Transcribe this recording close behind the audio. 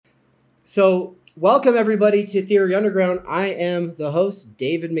So, welcome everybody to Theory Underground. I am the host,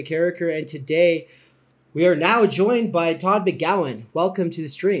 David McCarricker, and today we are now joined by Todd McGowan. Welcome to the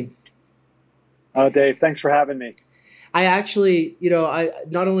stream. Dave, thanks for having me. I actually, I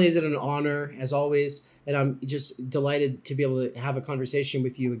not only is it an honor as always, and I'm just delighted to be able to have a conversation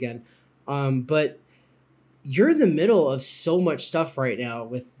with you again, but you're in the middle of so much stuff right now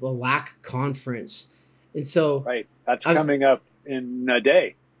with the LAC conference, and so Right. That's I was coming up in a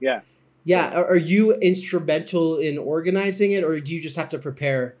day. Yeah. yeah, So, are you instrumental in organizing it, or do you just have to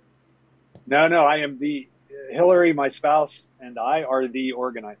prepare? no, I am Hillary, my spouse, and I are the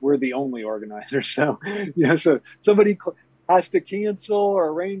organizer. We're the only organizers. So, so somebody has to cancel or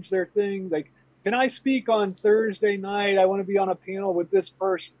arrange their thing. Like, can I speak on Thursday night? I want to be on a panel with this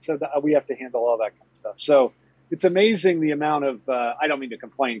person. So that we have to handle all that kind of stuff. So it's amazing the amount of, I don't mean to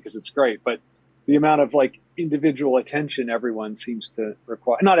complain because it's great, but the amount of like individual attention everyone seems to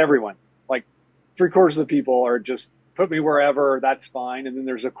require. Not everyone, like three-quarters of the people are just put me wherever, that's fine. And then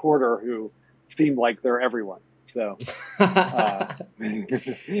there's a quarter who seem like they're everyone. So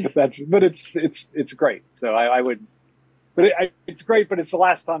but it's great. So I would, but it's great, but it's the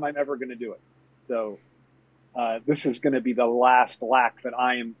last time I'm ever going to do it. So this is going to be the last LAC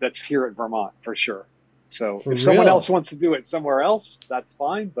that's here at Vermont for sure. So For if someone else real? wants to do it somewhere else, that's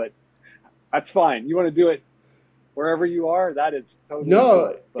fine. But that's fine. You want to do it wherever you are, that is totally No,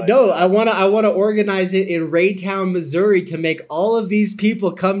 cool. But no, I wanna organize it in Raytown, Missouri to make all of these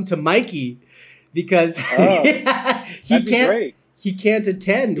people come to Mikey because oh, he that'd be can't great. he can't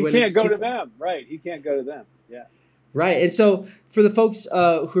attend He when can't it's go too to them, right? He can't go to them. Yeah. right. And so for the folks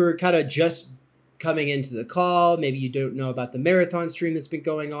who are kind of just coming into the call, maybe you don't know about the marathon stream that's been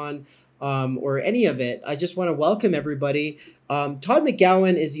going on, or any of it, I just want to welcome everybody. Todd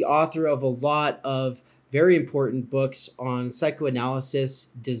McGowan is the author of a lot of very important books on psychoanalysis,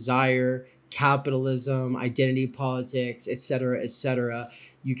 desire, capitalism, identity politics, etc., etc.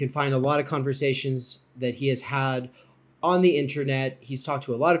 You can find a lot of conversations that he has had on the internet. He's talked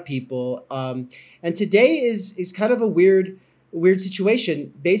to a lot of people, and today is kind of a weird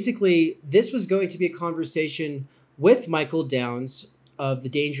situation. Basically, this was going to be a conversation with Michael Downs of the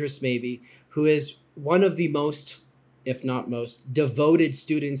Dangerous Maybe, who is one of the most, if not most, devoted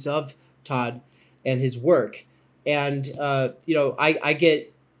students of Todd and his work. And I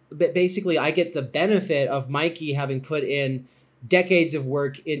get, but basically I get the benefit of Mikey having put in decades of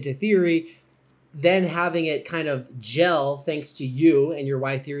work into theory, then having it kind of gel thanks to you and your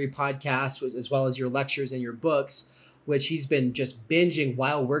Y Theory podcast, as well as your lectures and your books, which he's been just binging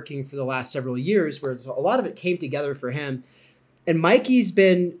while working for the last several years, where a lot of it came together for him. And Mikey's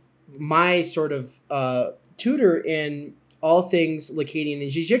been my sort of tutor in all things Lacanian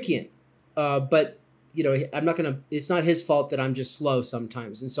and Zizekian. But I'm not gonna. It's not his fault that I'm just slow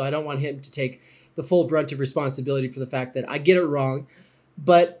sometimes, and so I don't want him to take the full brunt of responsibility for the fact that I get it wrong.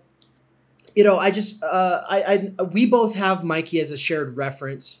 But I just we both have Mikey as a shared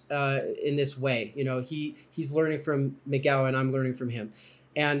reference in this way. He's learning from McGowan, I'm learning from him,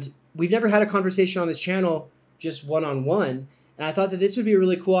 and we've never had a conversation on this channel just one on one. And I thought that this would be a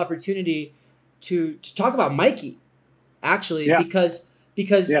really cool opportunity to talk about Mikey, actually, Yeah. because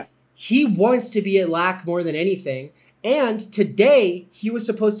Yeah. he wants to be at LAC more than anything. And today he was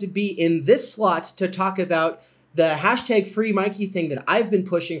supposed to be in this slot to talk about the hashtag free Mikey thing that I've been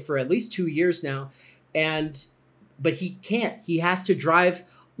pushing for at least 2 years now. And but he can't. He has to drive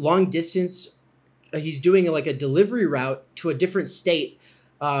long distance. He's doing like a delivery route to a different state.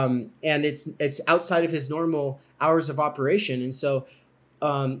 And it's outside of his normal hours of operation. And so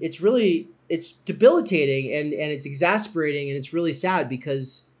it's debilitating and it's exasperating and it's really sad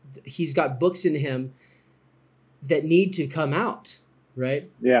because he's got books in him that need to come out, right?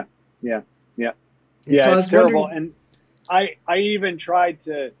 Yeah. Yeah. Yeah. And Yeah. so I It's was terrible. wondering, And I even tried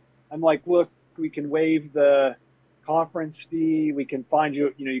to, I'm like, look, we can waive the conference fee. We can find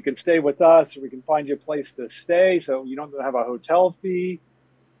you, you can stay with us or we can find you a place to stay. So you don't have a hotel fee,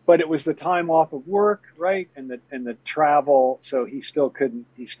 but it was the time off of work. Right. And the travel. So he still couldn't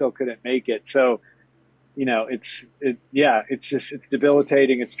make it. So, it's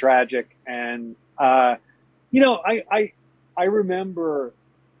debilitating. It's tragic. And, I remember,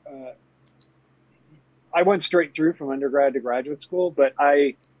 uh, I went straight through from undergrad to graduate school, but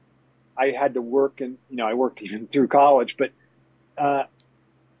I had to work and I worked even through college, but uh,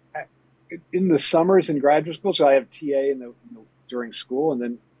 in the summers in graduate school, so I have TA during school, and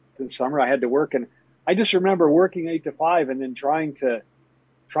then in the summer I had to work, and I just remember working 8 to 5, and then trying to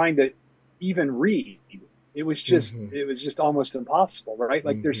even read. It was just mm-hmm, it was just almost impossible, right?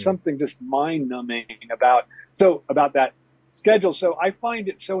 Like there's mm-hmm. something just mind numbing about that schedule. So I find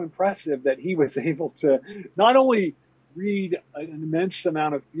it so impressive that he was able to not only read an immense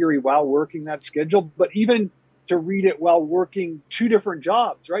amount of theory while working that schedule, but even to read it while working two different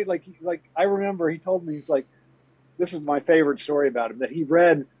jobs, right? Like I remember he told me, he's like, this is my favorite story about him, that he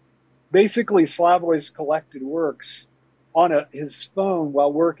read basically Slavoj's collected works on his phone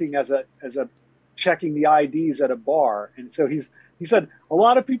while working as a checking the IDs at a bar. And so he said a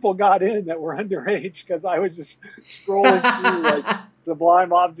lot of people got in that were underage because I was just scrolling through like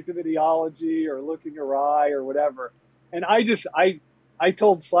Sublime Object Ideology or Looking Awry or whatever. And I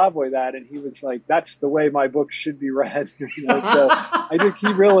told Slavoj that, and he was like, "That's the way my books should be read." So I think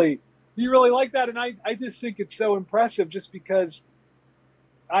he really liked that, and I just think it's so impressive, just because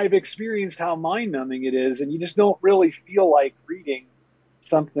I've experienced how mind numbing it is, and you just don't really feel like reading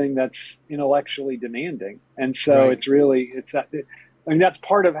something that's intellectually demanding. And so Right. it's really, I mean, that's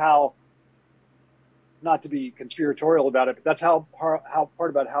part of how, not to be conspiratorial about it, but that's how part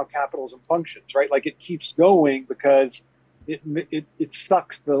about how capitalism functions, right? Like it keeps going because it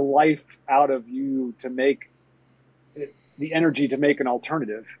sucks the life out of you to make the energy to make an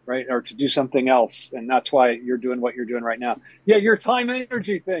alternative, right? Or to do something else. And that's why you're doing what you're doing right now. Yeah, your time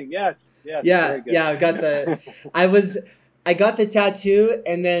energy thing. Yes. Yes. Yeah, Very good. yeah, I was I got the tattoo,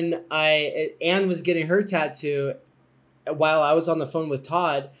 and then Anne was getting her tattoo while I was on the phone with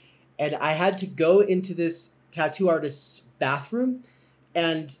Todd, and I had to go into this tattoo artist's bathroom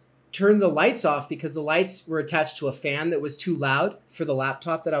and turn the lights off because the lights were attached to a fan that was too loud for the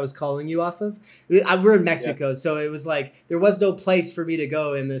laptop that I was calling you off of. We're in Yeah. Mexico, so it was like there was no place for me to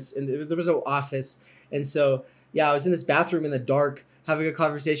go in this, and there was no office, and so yeah, I was in this bathroom in the dark having a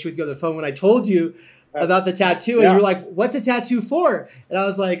conversation with you on the phone when I told you about the tattoo, and you were Yeah. like, "What's a tattoo for?" And I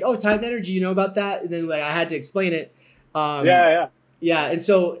was like, "Oh, time energy. You know about that?" And then like I had to explain it. Um, Yeah. Yeah. yeah, and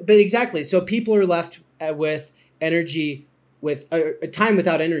so, but exactly. So people are left with energy, with time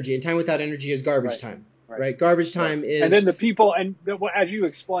without energy, and time without energy is garbage Right. time, Right. right? Garbage Right. time And then is the people, and well, as you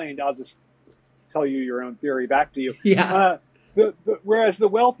explained, I'll just tell you your own theory back to you. yeah, Uh, Whereas the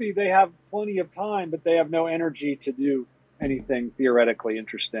wealthy, they have plenty of time, but they have no energy to do anything theoretically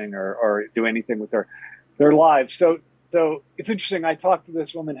interesting, or do anything with their lives. So it's interesting. I talked to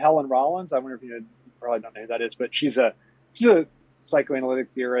this woman, Helen Rollins. I wonder if you probably don't know who that is, but she's a psychoanalytic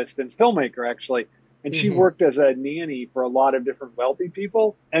theorist and filmmaker, actually. And she hmm, worked as a nanny for a lot of different wealthy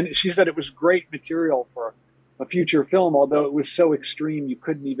people. And she said it was great material for a future film, although it was so extreme you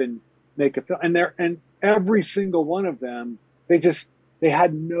couldn't even make a film. And every single one of them, they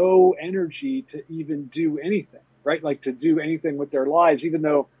had no energy to even do anything, right? Like to do anything with their lives, even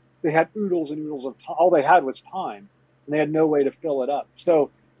though they had oodles and oodles of time. All they had was time, and they had no way to fill it up.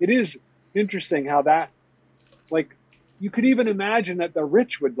 So it is interesting how that, like, you could even imagine that the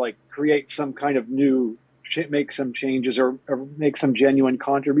rich would like create some kind of new, make some changes, or make some genuine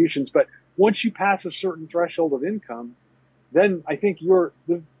contributions. But once you pass a certain threshold of income, then I think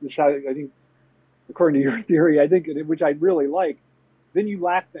I think, according to your theory, I think, which I really like, then you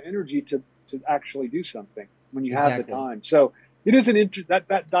lack the energy to actually do something when you have the exactly. time. So it is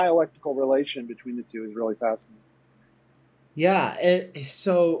that dialectical relation between the two is really fascinating. Yeah, and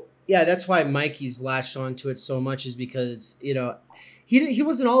so yeah, that's why Mikey's latched onto it so much, is because he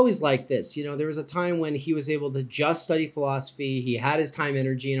wasn't always like this. There was a time when he was able to just study philosophy. He had his time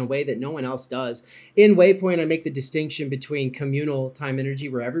energy in a way that no one else does. In Waypoint, I make the distinction between communal time energy,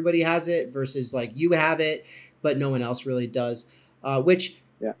 where everybody has it, versus like you have it, but no one else really does. Which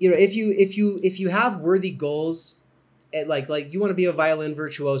Yeah, if you have worthy goals, like you want to be a violin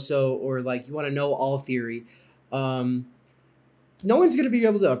virtuoso, or like you want to know all theory. Um, no one's going to be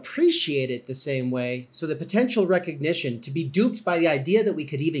able to appreciate it the same way. So the potential recognition, to be duped by the idea that we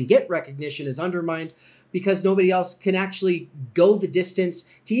could even get recognition, is undermined because nobody else can actually go the distance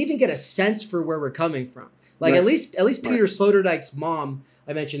to even get a sense for where we're coming from. Like right, at least right. Peter Sloterdijk's mom,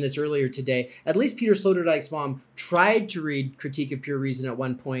 I mentioned this earlier today. At least Peter Sloterdijk's mom tried to read Critique of Pure Reason at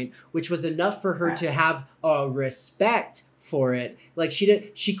one point, which was enough for her to have a respect for it. Like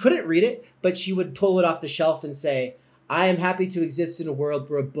she couldn't read it, but she would pull it off the shelf and say, I am happy to exist in a world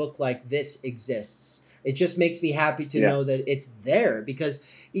where a book like this exists. It just makes me happy to Yeah, know that it's there, because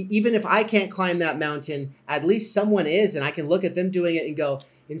even if I can't climb that mountain, at least someone is, and I can look at them doing it and go,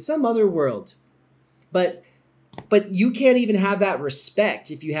 in some other world. But you can't even have that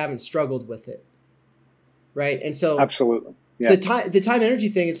respect if you haven't struggled with it, right? And so absolutely. the Yeah, time energy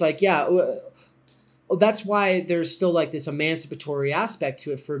thing is like, yeah, that's why there's still like this emancipatory aspect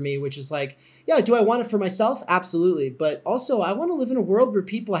to it for me, which is like, yeah, do I want it for myself? Absolutely. But also I want to live in a world where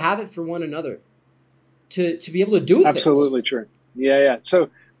people have it for one another, to be able to do things. absolutely true. Yeah, yeah. So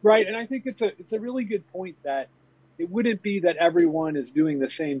right, and I think it's a really good point that it wouldn't be that everyone is doing the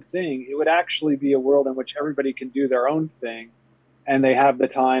same thing. It would actually be a world in which everybody can do their own thing, and they have the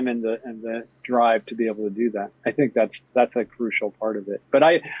time and the drive to be able to do that. I think that's a crucial part of it. But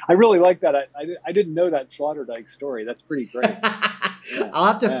I really like that. I didn't know that Sloterdijk story. That's pretty great. Yeah, I'll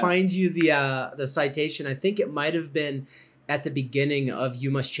have to yeah. find you the citation. I think it might have been at the beginning of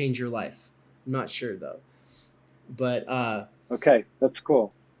 "You Must Change Your Life." I'm not sure though, but Okay, that's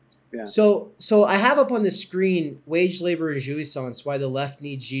cool. Yeah. so I have up on the screen "Wage Labor and Jouissance: Why the Left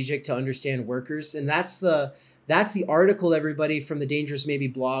Needs Zizek to Understand Workers," and that's the article, everybody, from the Dangerous Maybe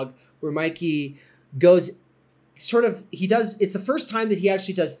blog, where Mikey goes sort of, he does, it's the first time that he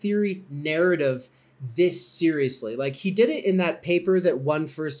actually does theory narrative this seriously. Like, he did it in that paper that won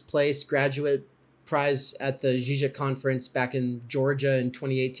first place graduate prize at the Zizek conference back in Georgia in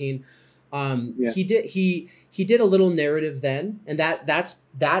 2018. Yeah. He did a little narrative then, and that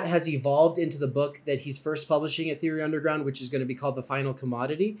has evolved into the book that he's first publishing at Theory Underground, which is going to be called The Final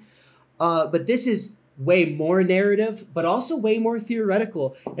Commodity. But this is way more narrative, but also way more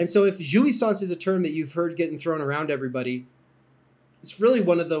theoretical. And so if jouissance is a term that you've heard getting thrown around everybody, it's really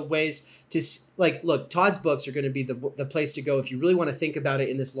one of the ways to, like, look, Todd's books are going to be the place to go if you really want to think about it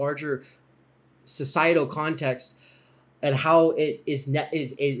in this larger societal context, and how it is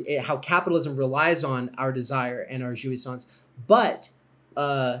how capitalism relies on our desire and our jouissance. But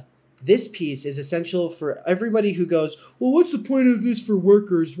this piece is essential for everybody who goes, well, what's the point of this for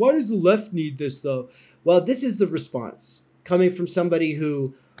workers? Why does the left need this, though? Well, this is the response coming from somebody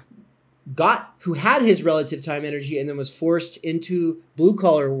who had his relative time energy and then was forced into blue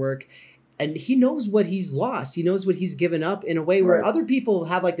collar work. And he knows what he's lost. He knows what he's given up in a way where other people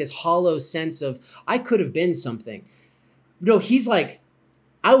have like this hollow sense of, I could have been something. No, he's like,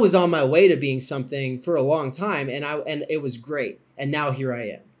 I was on my way to being something for a long time, and it was great. And now here I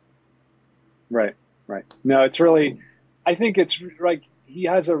am. Right. Right. No, it's really, I think it's like he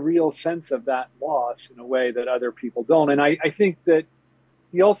has a real sense of that loss in a way that other people don't. And I think that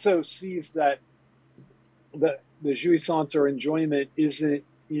he also sees that the jouissance or enjoyment isn't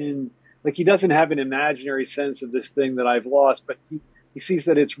in, like, he doesn't have an imaginary sense of this thing that I've lost, but he sees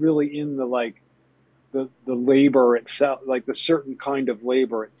that it's really in the, like, the labor itself, like the certain kind of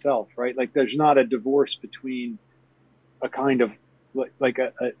labor itself, right? Like, there's not a divorce between a kind of like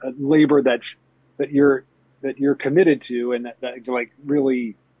a labor that you're committed to, and that like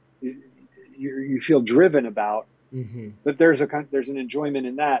really you feel driven about. Mm-hmm. But there's an enjoyment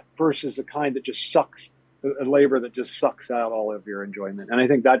in that versus a kind that just sucks, a labor that just sucks out all of your enjoyment. And I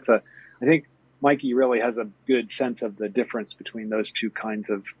think Mikey really has a good sense of the difference between those two kinds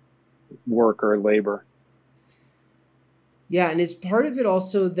of work or labor. Yeah, and is part of it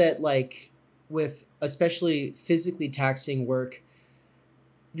also that, like, with especially physically taxing work,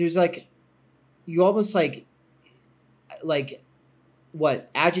 there's like, you almost like what,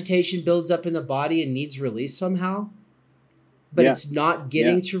 agitation builds up in the body and needs release somehow, but it's not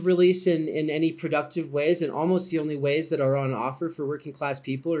getting to release in any productive ways, and almost the only ways that are on offer for working class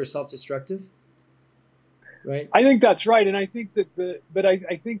people are self-destructive, right? I think that's right. And I think that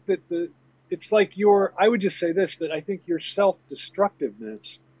I think that it's like I would just say this, that I think your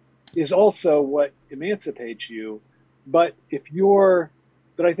self-destructiveness is also what emancipates you. But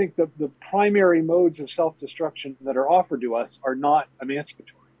I think the primary modes of self-destruction that are offered to us are not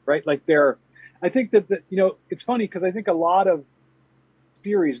emancipatory, right? Like I think that it's funny because I think a lot of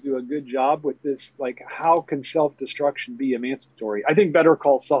theories do a good job with this, like, how can self-destruction be emancipatory? I think Better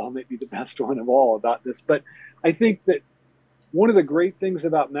Call Saul may be the best one of all about this, but I think that one of the great things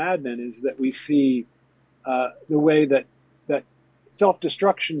about Mad Men is that we see the way that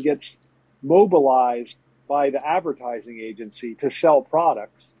self-destruction gets mobilized by the advertising agency to sell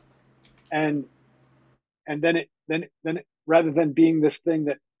products, and then it rather than being this thing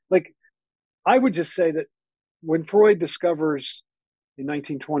that, like, I would just say that when Freud discovers in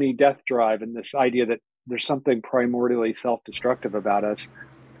 1920 Death Drive and this idea that there's something primordially self-destructive about us,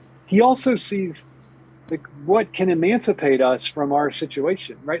 he also sees, like, what can emancipate us from our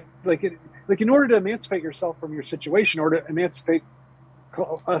situation, right? Like in order to emancipate yourself from your situation, or to emancipate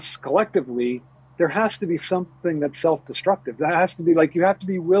us collectively, there has to be something that's self-destructive. That has to be, like, you have to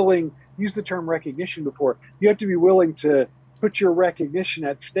be willing, use the term recognition before, you have to be willing to put your recognition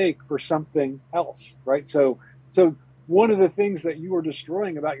at stake for something else, right? So one of the things that you are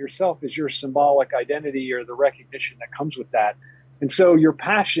destroying about yourself is your symbolic identity, or the recognition that comes with that. And so your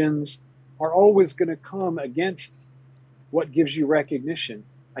passions are always going to come against what gives you recognition,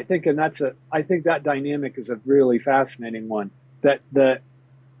 I think. And I think that dynamic is a really fascinating one, that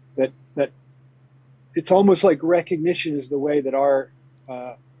it's almost like recognition is the way that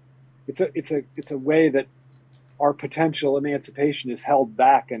it's a way that our potential emancipation is held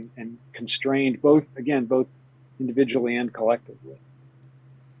back and constrained, both individually and collectively.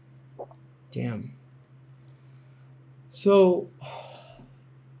 Damn. So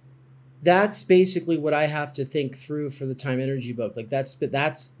that's basically what I have to think through for the time energy book. Like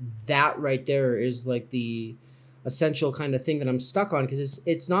that right there is like the essential kind of thing that I'm stuck on, because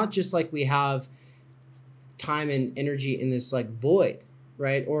it's not just like we have time and energy in this like void,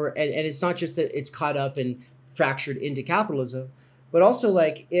 right? And it's not just that it's caught up and fractured into capitalism, but also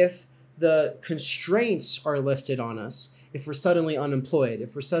like if the constraints are lifted on us, if we're suddenly unemployed,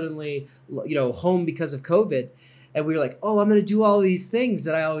 if we're suddenly home because of COVID, and we're like, oh, I'm going to do all these things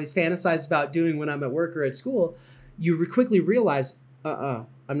that I always fantasize about doing when I'm at work or at school, you quickly realize, I'm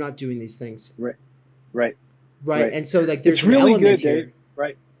not doing these things. Right. And so like there's it's really an element good, here.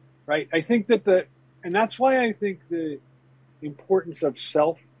 Dave. Right. I think that and that's why I think the importance of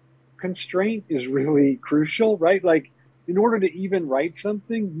self constraint is really crucial, right? Like, in order to even write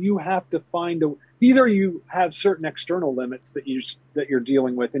something, you have to find either you have certain external limits that you're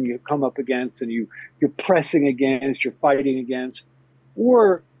dealing with and you come up against, and you're pressing against, you're fighting against,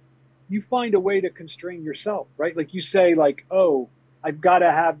 or you find a way to constrain yourself, right? Like you say, like, oh, I've got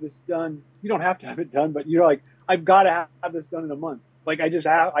to have this done. You don't have to have it done, but you're like, I've got to have this done in a month. Like I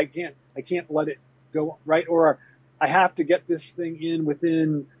can't let it go, right? Or I have to get this thing in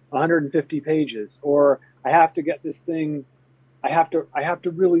within 150 pages, or I have to get this thing. I have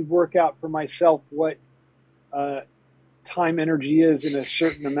to really work out for myself what time energy is in a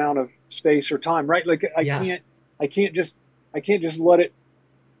certain amount of space or time, right? Like I can't just let it.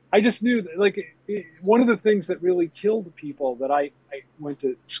 I just knew that, like, one of the things that really killed people that I went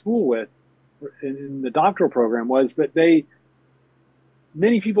to school with in the doctoral program was that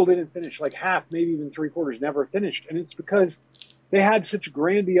many people didn't finish, like half, maybe even three-quarters never finished. And it's because they had such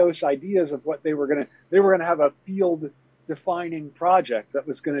grandiose ideas of what they were going to have a field defining project that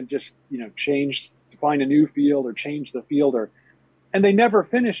was going to just, to find a new field or change the field, and they never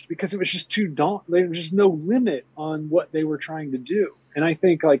finished because it was just too daunting. There was just no limit on what they were trying to do. And I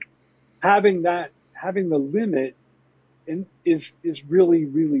think like having the limit is really,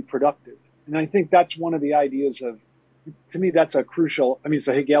 really productive. And I think that's one of the ideas to me, that's it's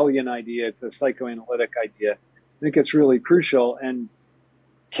a Hegelian idea. It's a psychoanalytic idea. I think it's really crucial. And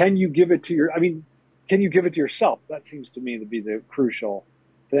can you give it to yourself? That seems to me to be the crucial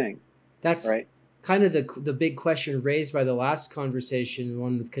thing. That's right. Kind of the big question raised by the last conversation, the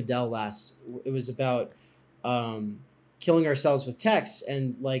one with Cadell last. It was about killing ourselves with text,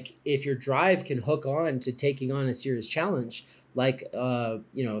 and like if your drive can hook on to taking on a serious challenge, like the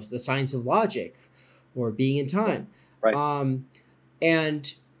science of logic, or being in time. Right.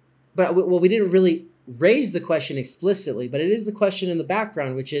 But we didn't really raise the question explicitly, but it is the question in the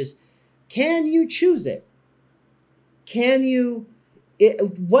background, which is, can you choose it?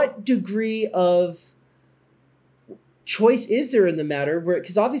 What degree of choice is there in the matter?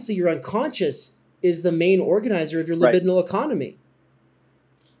 Because obviously your unconscious is the main organizer of your libidinal economy.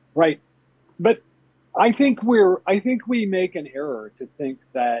 Right. But I think we make an error to think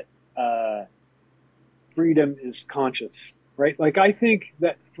that freedom is conscious, right? Like I think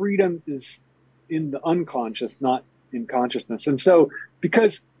that freedom is in the unconscious, not in consciousness. And so,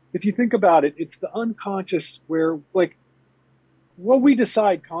 because if you think about it, it's the unconscious where, like, what we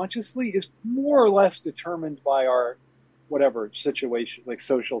decide consciously is more or less determined by our whatever situation, like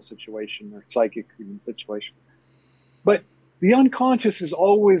social situation or psychic situation. But the unconscious is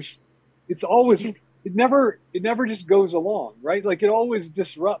it never just goes along, right? Like it always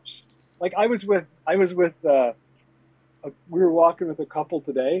disrupts. Like we were walking with a couple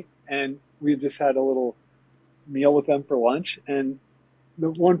today, and we just had a little meal with them for lunch, and the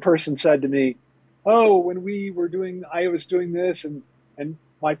one person said to me, oh, when I was doing this, and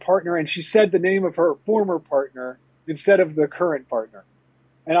my partner, and she said the name of her former partner instead of the current partner.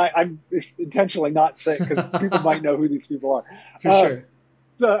 And I'm intentionally not saying, because people might know who these people are. For sure.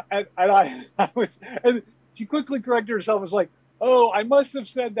 So, and she quickly corrected herself, was like, oh, I must have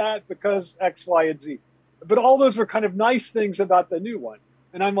said that because X, Y, and Z. But all those were kind of nice things about the new one.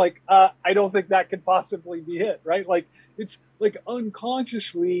 And I'm like, I don't think that could possibly be it, right? Like, it's like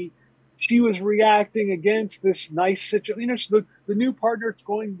unconsciously, she was reacting against this nice situation. So the new partner, it's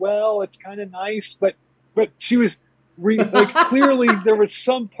going well, it's kind of nice, but she was clearly there was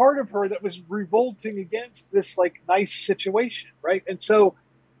some part of her that was revolting against this like nice situation, right? And so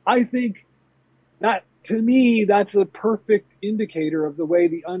I think that, to me, that's a perfect indicator of the way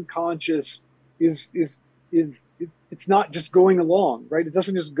the unconscious is it's not just going along, right? It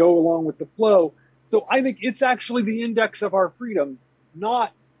doesn't just go along with the flow. So I think it's actually the index of our freedom,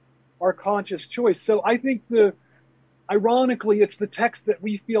 not our conscious choice. So I think the ironically, it's the text that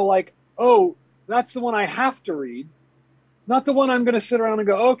we feel like, oh, that's the one I have to read, not the one I'm going to sit around and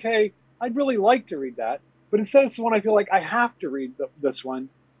go, okay, I'd really like to read that. But instead, it's the one I feel like I have to read this one.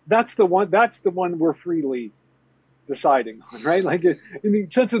 That's the one. That's the one we're freely deciding on, right? Like in the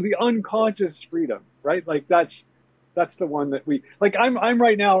sense of the unconscious freedom, right? Like that's the one that we like. I'm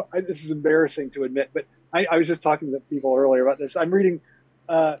right now. This is embarrassing to admit, but I was just talking to people earlier about this. I'm reading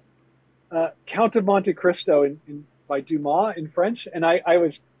uh, Count of Monte Cristo by Dumas in French, and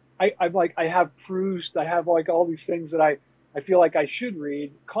I'm like I have Proust, I have like all these things that I feel like I should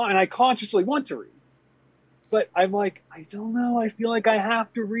read, and I consciously want to read, but I'm like I don't know, I feel like I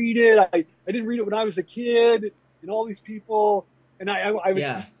have to read it. I didn't read it when I was a kid, and all these people, and I was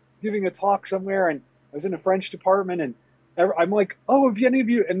Yeah. just giving a talk somewhere, and I was in a French department, and I'm like, oh, have any of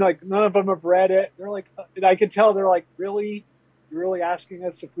you, and like none of them have read it. They're like, and I could tell they're like, really, you're really asking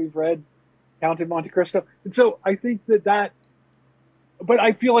us if we've read Count of Monte Cristo. And so I think but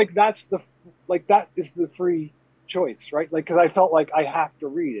I feel like that is the free choice, right? Like, cause I felt like I have to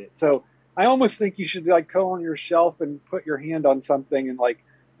read it. So I almost think you should like go on your shelf and put your hand on something and like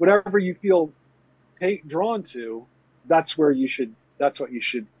whatever you feel drawn to, that's what you should, that's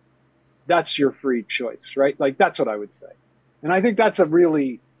your free choice, right? Like that's what I would say. And I think that's a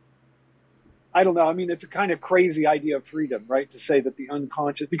really, I don't know. I mean, it's a kind of crazy idea of freedom, right? To say that the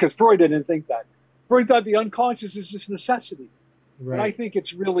unconscious, because Freud didn't think that. Freud thought the unconscious is just necessity. And I Right. think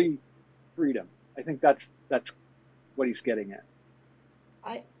it's really freedom. I think that's what he's getting at.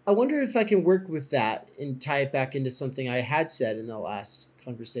 I wonder if I can work with that and tie it back into something I had said in the last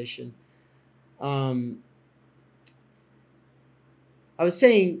conversation. Um, I was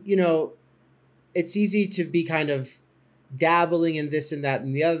saying, it's easy to be kind of dabbling in this and that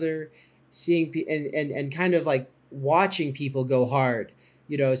and the other, seeing and kind of like watching people go hard.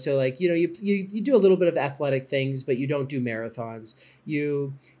 So like you do a little bit of athletic things, but you don't do marathons.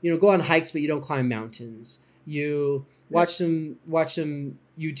 You go on hikes, but you don't climb mountains. You Yeah. watch some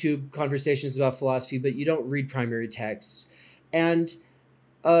YouTube conversations about philosophy, but you don't read primary texts. And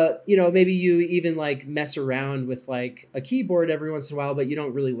maybe you even like mess around with like a keyboard every once in a while, but you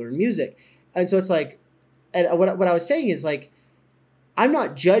don't really learn music. And so it's like, and what I was saying is like, I'm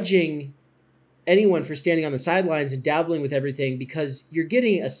not judging anyone for standing on the sidelines and dabbling with everything because you're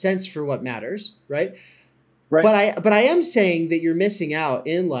getting a sense for what matters, right? Right. But I am saying that you're missing out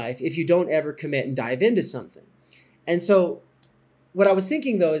in life if you don't ever commit and dive into something. And so what I was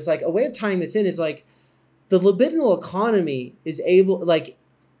thinking though is like a way of tying this in is like the libidinal economy is able like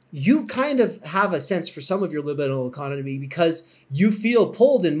you kind of have a sense for some of your libidinal economy because you feel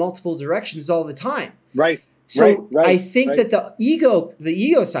pulled in multiple directions all the time. Right. Right. So I Right. think Right. that the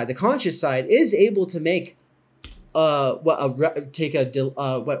ego side, the conscious side, is able to make what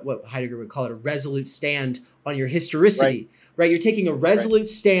Heidegger would call it a resolute stand on your Right. historicity, right? You're taking a Right. resolute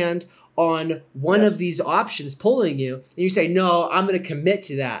stand on one of Yes. these options pulling you, and you say, no, I'm going to commit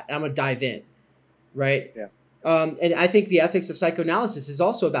to that, and I'm going to dive in, right? Yeah. And I think the ethics of psychoanalysis is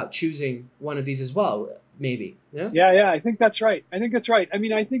also about choosing one of these as well, maybe. Yeah. Yeah. Yeah. I think that's right. I think that's right. I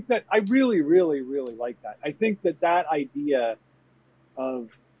mean, I think that I really, really, really like that. I think that idea of,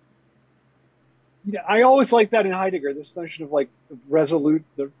 I always like that in Heidegger, this notion of like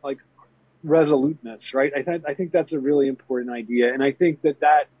like resoluteness, right? I think that's a really important idea. And I think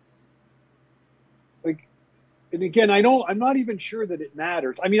that like, and again, I'm not even sure that it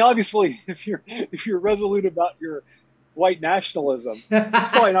matters. I mean, obviously, if you're resolute about your white nationalism, it's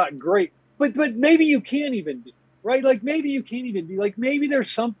probably not great. But maybe you can't even be, right? Like maybe you can't even be, like maybe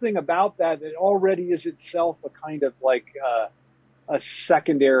there's something about that already is itself a kind of like a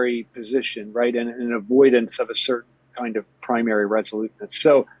secondary position, right? And an avoidance of a certain kind of primary resoluteness.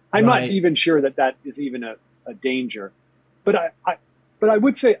 So I'm not Right. even sure that is even a danger. But but I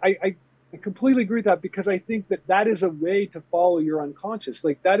would say I completely agree with that because I think that is a way to follow your unconscious.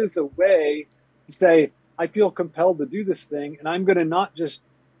 Like that is a way to say, I feel compelled to do this thing, and I'm going to not just.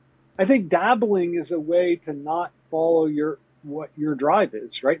 I think dabbling is a way to not follow what your drive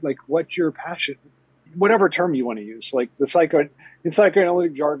is, right? Like what your passion, whatever term you want to use. Like in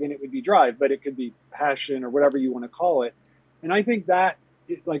psychoanalytic jargon, it would be drive, but it could be passion or whatever you want to call it. And I think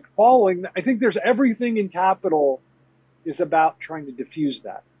like following, I think there's everything in Capital is about trying to diffuse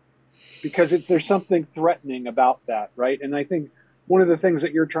that because there's something threatening about that, right? And I think one of the things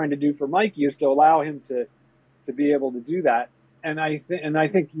that you're trying to do for Mikey is to allow him to be able to do that. And I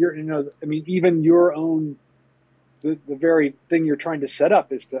think I mean, even your own, the very thing you're trying to set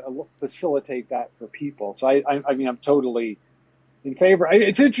up is to facilitate that for people. So I mean, I'm totally in favor.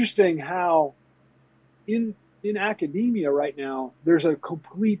 It's interesting how in academia right now, there's a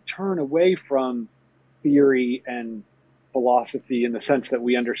complete turn away from theory and philosophy in the sense that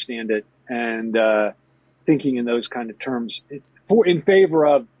we understand it, and thinking in those kind of terms in favor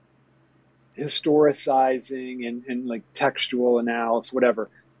of historicizing and like textual analysis, whatever.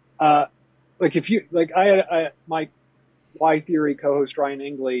 Like if you like, my Y Theory co-host Ryan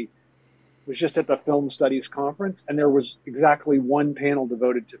Ingley was just at the Film Studies Conference, and there was exactly one panel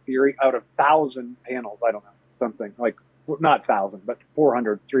devoted to theory out of 1,000 panels. I don't know, something like, not 1,000, but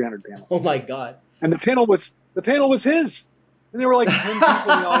 400, 300 panels. Oh my God! And the panel was his, and there were like 10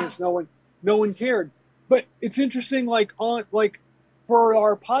 people in the audience. No one cared. But it's interesting, like for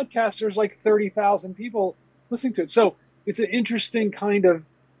our podcast, there's like 30,000 people listening to it. So it's an interesting kind of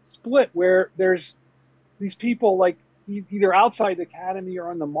split where there's these people like either outside the academy or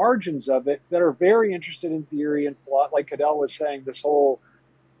on the margins of it that are very interested in theory and like Cadell was saying, this whole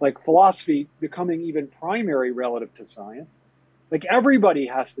like philosophy becoming even primary relative to science. Like everybody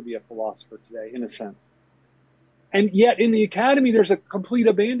has to be a philosopher today in a sense. And yet in the academy, there's a complete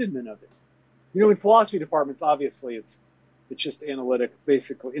abandonment of it. You know, in philosophy departments, obviously it's just analytic.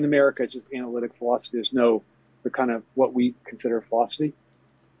 Basically, in America, it's just analytic philosophy. There's no the kind of what we consider philosophy.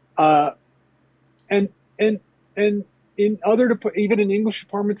 And in other, even in English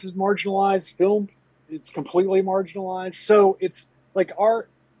departments is marginalized. Film, it's completely marginalized. So it's like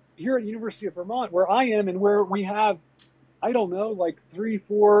here at University of Vermont, where I am and where we have, I don't know, like 3,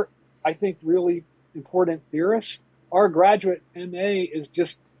 4, I think really important theorists. Our graduate MA is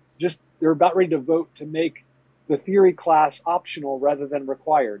just they're about ready to vote to make the theory class optional rather than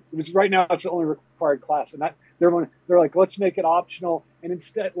required. It was right now it's the only required class, and that they're like, let's make it optional, and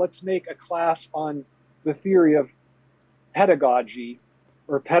instead let's make a class on the theory of pedagogy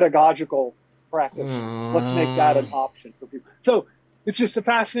or pedagogical practice. Let's make that an option for people. So it's just a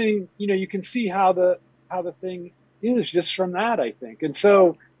fascinating, you can see how the thing is just from that, I think. And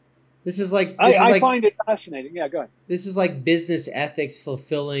so I find it fascinating. Yeah, go ahead. This is like business ethics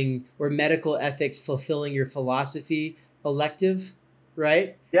fulfilling or medical ethics fulfilling your philosophy elective,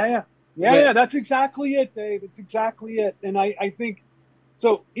 right? Yeah. That's exactly it, Dave. It's exactly it. And I think,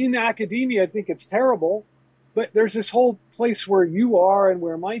 so in academia, I think it's terrible, but there's this whole place where you are and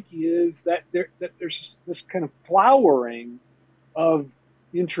where Mikey is that there's this kind of flowering of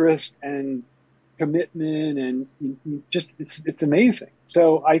interest and commitment, and just it's amazing.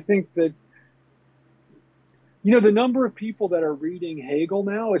 So I think that the number of people that are reading Hegel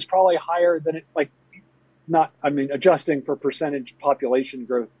now is probably higher than it, like, not, I mean, adjusting for percentage population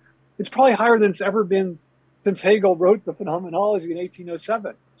growth, it's probably higher than it's ever been since Hegel wrote the Phenomenology in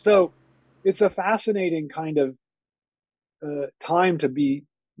 1807. So it's a fascinating kind of time to be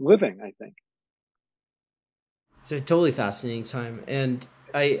living, I think. It's a totally fascinating time, and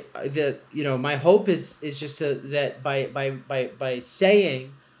my hope is just that by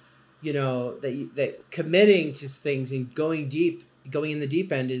saying, that committing to things and going in the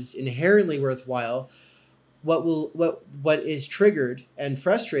deep end is inherently worthwhile. What is triggered and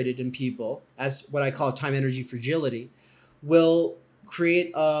frustrated in people as what I call time energy fragility will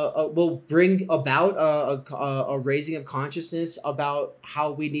will bring about a raising of consciousness about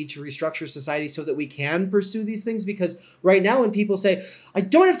how we need to restructure society so that we can pursue these things. Because right now, when people say, I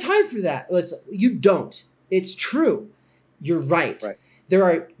don't have time for that, you don't. It's true. You're right.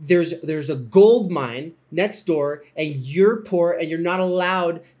 There's a gold mine next door, and you're poor and you're not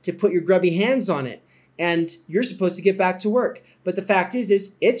allowed to put your grubby hands on it. And you're supposed to get back to work. But the fact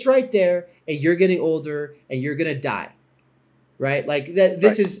is it's right there, and you're getting older and you're going to die. Right? Like that.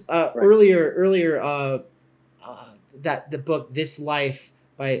 This is earlier that the book This Life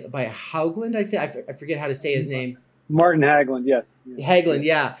by Haugland. I think I forget how to say his name. Martin Haglund. Yes. Haglund.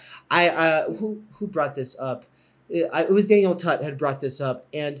 Yeah. Who brought this up? It was Daniel Tutt had brought this up,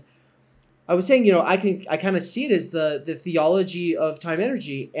 and I was saying, I kind of see it as the theology of time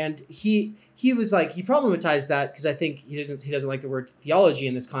energy, and he was like, he problematized that because I think he doesn't like the word theology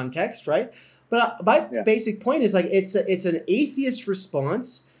in this context, right? But my basic point is, like, it's an atheist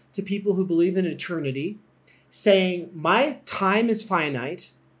response to people who believe in eternity, saying my time is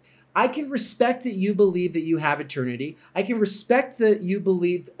finite. I can respect that you believe that you have eternity. I can respect that you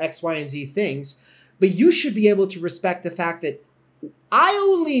believe X, Y, and Z things, but you should be able to respect the fact that I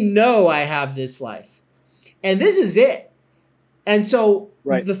only know I have this life, and this is it. And so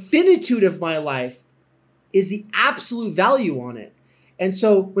the finitude of my life is the absolute value on it. And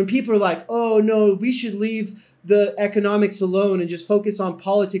so when people are like, oh, no, we should leave the economics alone and just focus on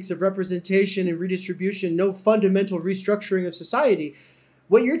politics of representation and redistribution, no fundamental restructuring of society,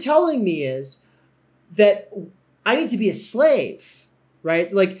 what you're telling me is that I need to be a slave,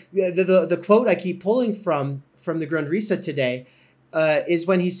 right? Like the quote I keep pulling from the Grundrisse today is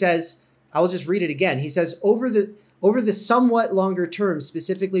when he says, I'll just read it again. He says, over the over the somewhat longer term,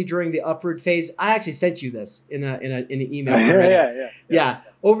 specifically during the upward phase. I actually sent you this in an email already. Yeah.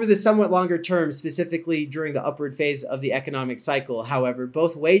 Over the somewhat longer term, specifically during the upward phase of the economic cycle, however,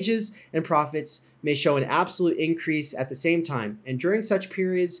 both wages and profits may show an absolute increase at the same time. And during such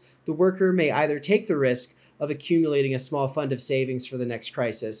periods, the worker may either take the risk of accumulating a small fund of savings for the next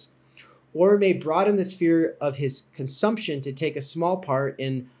crisis, or may broaden the sphere of his consumption to take a small part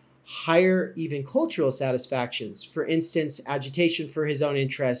in higher, even cultural satisfactions. For instance, agitation for his own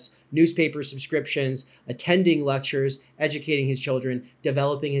interests, newspaper subscriptions, attending lectures, educating his children,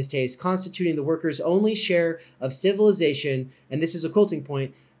 developing his taste, constituting the worker's only share of civilization, and this is a quoting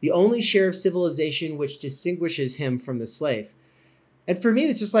point, the only share of civilization which distinguishes him from the slave. And for me,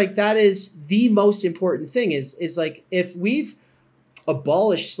 it's just like, that is the most important thing is like, if we've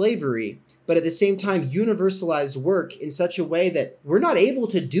abolished slavery, but at the same time universalized work in such a way that we're not able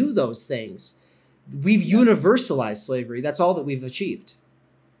to do those things, we've universalized slavery. That's all that we've achieved.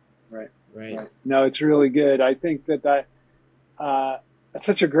 Right. No, it's really good. I think that's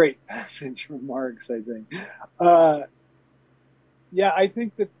such a great passage from Marx, I think. I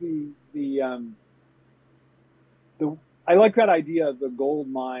think that I like that idea of the gold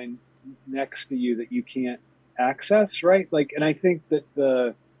mine next to you that you can't access, right? Like, and I think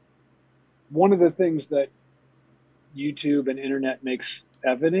that one of the things that YouTube and internet makes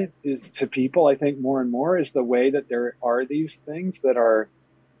evident is to people, I think more and more, is the way that there are these things that are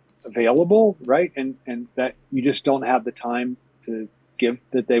available, right? And that you just don't have the time to give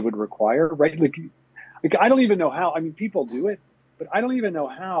that they would require, right? Like I don't even know how, I mean, people do it, but I don't even know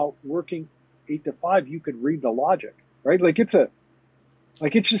how working 8 to 5, you could read the logic, right? Like it's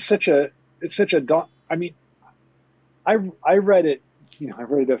just such a, I mean, I read it, I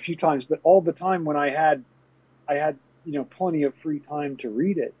read it a few times, but all the time when I had, plenty of free time to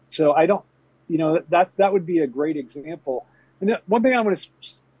read it. So I don't, that would be a great example. And one thing I want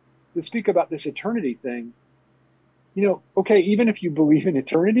to speak about this eternity thing, okay, even if you believe in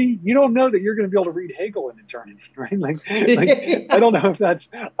eternity, you don't know that you're going to be able to read Hegel in eternity, right? Like I don't know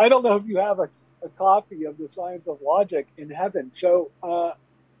if you have a copy of the Science of Logic in heaven. So,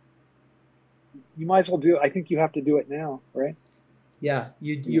 you might as well I think you have to do it now, right? Yeah,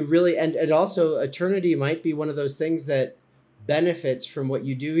 you really, and also eternity might be one of those things that benefits from what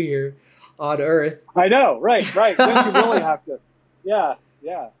you do here on Earth. I know, right. Then you really have to, yeah.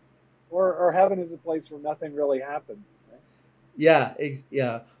 Or heaven is a place where nothing really happens. Right? Yeah.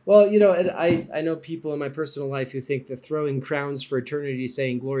 Well, and I know people in my personal life who think that throwing crowns for eternity,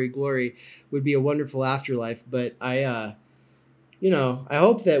 saying glory, glory, would be a wonderful afterlife. But I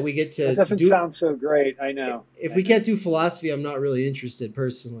hope that we get to. It doesn't sound so great. I know. If we can't do philosophy, I'm not really interested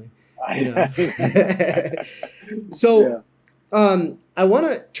personally. So, I want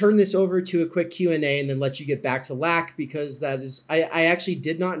to turn this over to a quick Q&A and then let you get back to LAC, because that is, I actually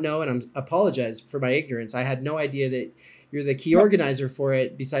did not know, and I apologize for my ignorance. I had no idea that you're the key organizer for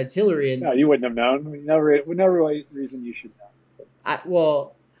it besides Hillary. And no, you wouldn't have known. No reason you should know.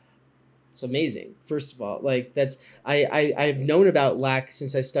 Well, it's amazing. First of all, like I've known about LAC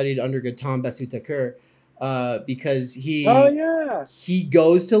since I studied under Gautam Basutakur, because he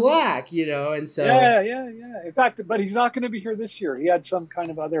goes to LAC, and so yeah. In fact, but he's not going to be here this year. He had some kind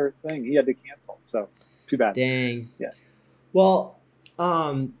of other thing he had to cancel. So too bad. Dang. Yeah. Well,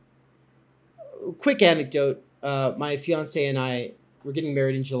 quick anecdote. My fiance and I were getting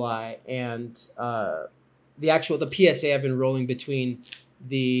married in July, and the PSA I've been rolling between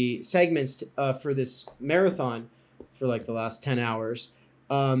the segments for this marathon for like the last 10 hours.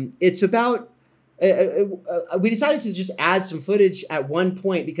 It's about, we decided to just add some footage at one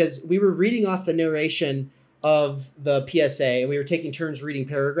point because we were reading off the narration of the PSA and we were taking turns reading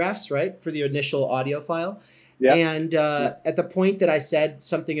paragraphs, right, for the initial audio file. Yeah. And at the point that I said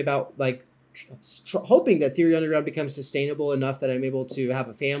something about like hoping that Theory Underground becomes sustainable enough that I'm able to have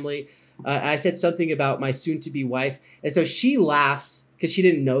a family, I said something about my soon-to-be wife. And so she laughs because she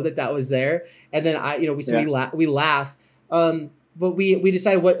didn't know that was there. And then we laugh. But we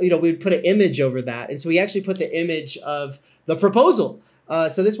decided we'd put an image over that. And so we actually put the image of the proposal.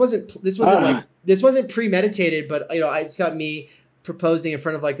 So this wasn't premeditated, but it's got me proposing in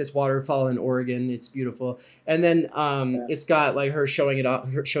front of like this waterfall in Oregon. It's beautiful. And then it's got like her showing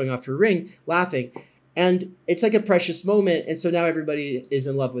off her ring, laughing. And it's like a precious moment. And so now everybody is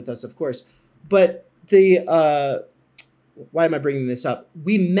in love with us, of course. But why am I bringing this up?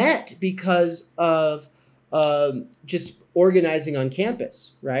 We met because of just organizing on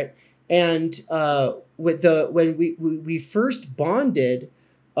campus, right? And when we first bonded,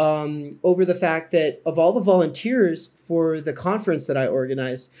 over the fact that of all the volunteers for the conference that I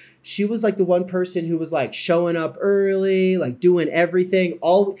organized, she was like the one person who was like showing up early, like doing everything,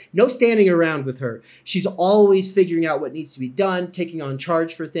 all no standing around with her. She's always figuring out what needs to be done, taking on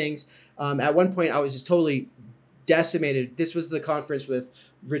charge for things. At one point, I was just totally decimated. This was the conference with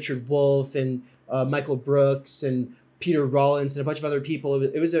Richard Wolff and Michael Brooks and Peter Rollins and a bunch of other people.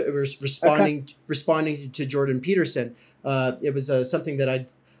 It was responding to Jordan Peterson. It was something that I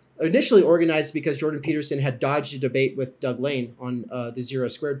initially organized because Jordan Peterson had dodged a debate with Doug Lane on the Zero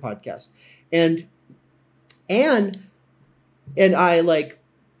Squared podcast, and I like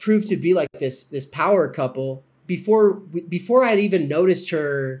proved to be like this power couple before I'd even noticed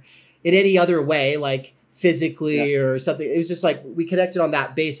her in any other way, like physically or something. It was just like we connected on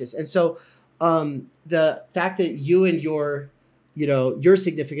that basis, and so the fact that you and your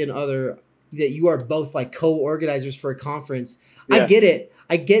significant other, that you are both like co-organizers for a conference. I get it.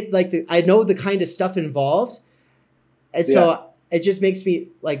 I get like I know the kind of stuff involved. And so it just makes me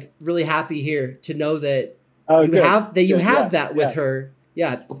like really happy here to know that you have that with her.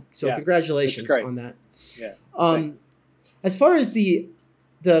 Yeah. So congratulations on that. Yeah. As far as the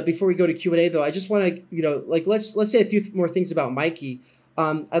before we go to Q&A though, I just want to, like, let's say a few more things about Mikey.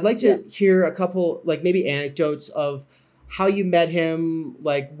 I'd like to hear a couple, like maybe anecdotes of how you met him,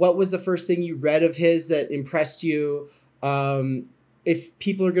 like what was the first thing you read of his that impressed you? If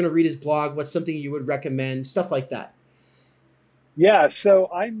people are going to read his blog, what's something you would recommend? Stuff like that. Yeah. So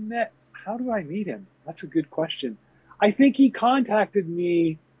how do I meet him? That's a good question. I think he contacted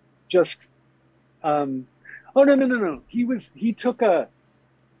me just, oh, no. He took a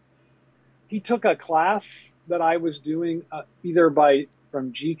class that I was doing either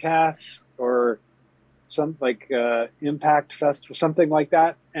from GCAS or some like Impact Fest or something like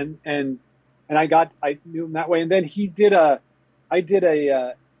that. And I knew him that way. And then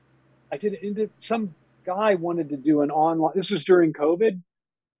some guy wanted to do an online, this was during COVID,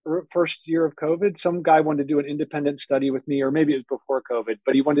 first year of COVID. Some guy wanted to do an independent study with me, or maybe it was before COVID,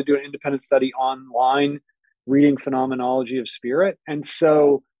 but he wanted to do an independent study online, reading phenomenology of spirit. And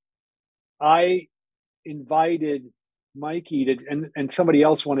so I invited Mikey and somebody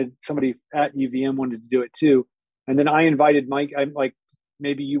at UVM wanted to do it too. And then I invited Mike. I'm like,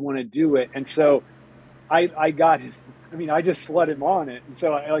 maybe you want to do it. And so I got it. I mean, I just let him on it. And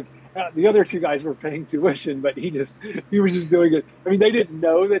so the other two guys were paying tuition, but he was just doing it. I mean, they didn't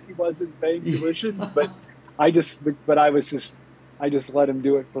know that he wasn't paying tuition, but I just let him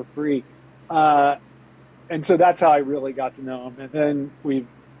do it for free. And so that's how I really got to know him. And then we've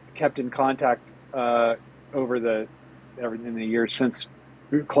kept in contact over the years since,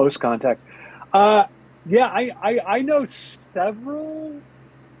 close contact. I know several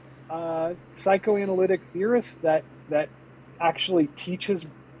psychoanalytic theorists that actually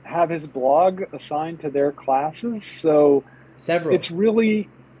have his blog assigned to their classes. So several. It's really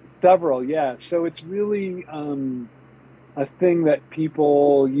several, yeah. So it's really a thing that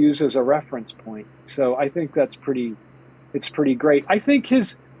people use as a reference point. So I think it's pretty great. I think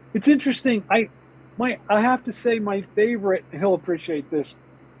it's interesting. I have to say my favorite. He'll appreciate this.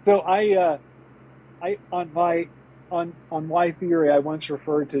 So on my theory, I once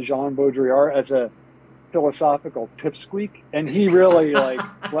referred to Jean Baudrillard as a philosophical pipsqueak, and he really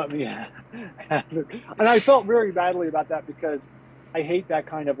let me have it. And I felt very badly about that because I hate that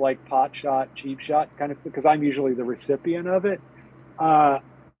kind of like pot shot, cheap shot kind of, because I'm usually the recipient of it.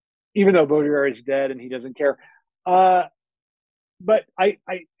 Even though Baudrillard is dead and he doesn't care. But I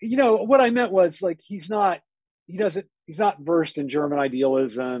what I meant was like he's not versed in German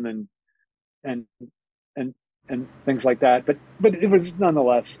idealism and things like that. But it was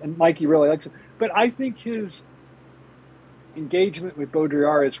nonetheless, and Mikey really likes it. But I think his engagement with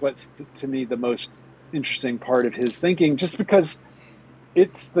Baudrillard is what's to me the most interesting part of his thinking, just because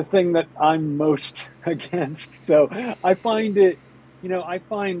it's the thing that I'm most against. So I find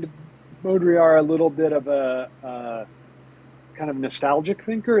Baudrillard a little bit of a kind of nostalgic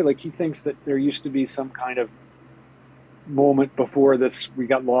thinker. Like he thinks that there used to be some kind of moment before this, we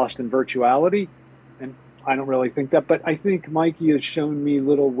got lost in virtuality. And I don't really think that, but I think Mikey has shown me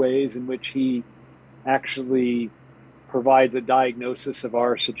little ways in which he actually provides a diagnosis of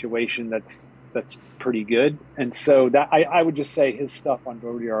our situation that's pretty good. And so that I would just say his stuff on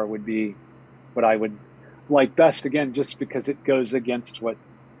Baudrillard would be what I would like best, again, just because it goes against what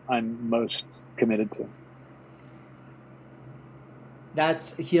I'm most committed to.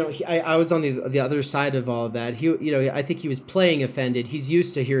 That's, I was on the other side of all of that. I think he was playing offended. He's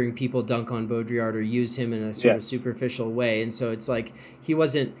used to hearing people dunk on Baudrillard or use him in a sort of superficial way. And so it's like, he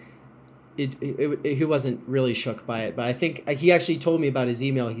wasn't he wasn't really shook by it, but I think he actually told me about his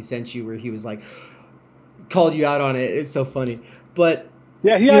email he sent you where he was like, called you out on it. It's so funny. But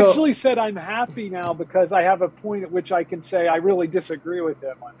Yeah, he actually said, I'm happy now because I have a point at which I can say I really disagree with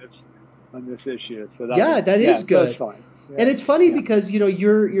him on this issue. So that is good. That's fine. Yeah. And it's funny because,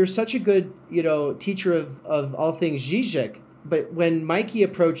 you're such a good, teacher of all things Zizek. But when Mikey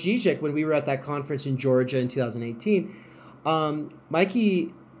approached Zizek, when we were at that conference in Georgia in 2018,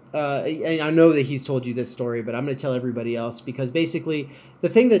 Mikey, and I know that he's told you this story, but I'm going to tell everybody else, because basically the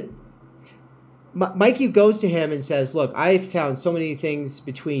thing that Mikey goes to him and says, look, I've found so many things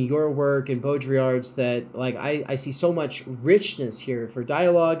between your work and Baudrillard's that like I see so much richness here for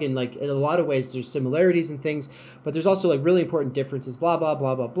dialogue, and like in a lot of ways there's similarities and things, but there's also like really important differences, blah, blah,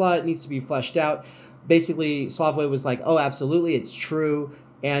 blah, blah, blah. It needs to be fleshed out. Basically, Slavoj was like, oh, absolutely, it's true.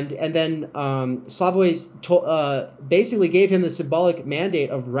 And then Slavoj basically gave him the symbolic mandate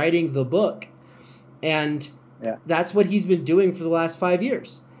of writing the book. And that's what he's been doing for the last 5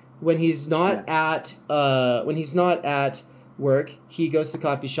 years. When he's not at work, he goes to the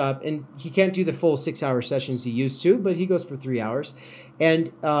coffee shop, and he can't do the full 6-hour sessions he used to, but he goes for 3 hours.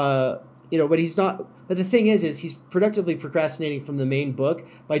 And but he's not. But the thing is he's productively procrastinating from the main book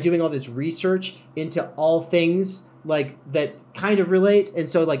by doing all this research into all things like that kind of relate. And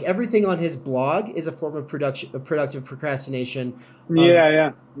so like everything on his blog is a form of productive procrastination.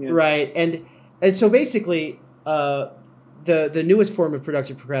 Right. And so basically, the newest form of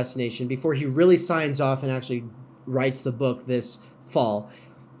productive procrastination before he really signs off and actually writes the book this fall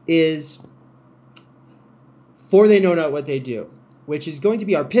is For They Know Not What They Do, which is going to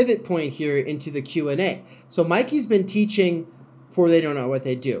be our pivot point here into the Q&A. So Mikey's been teaching For They Don't Know What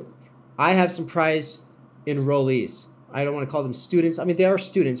They Do. I have some prize enrollees. I don't want to call them students. I mean, they are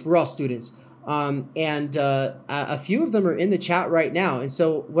students. We're all students. And a few of them are in the chat right now. And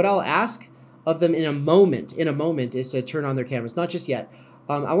so what I'll ask of them in a moment is to turn on their cameras. Not just yet.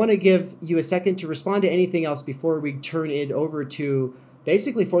 I want to give you a second to respond to anything else before we turn it over to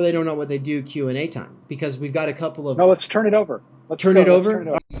basically For They Don't Know What They Do Q&A time, because we've got a couple of... No, let's turn it over. Let's turn it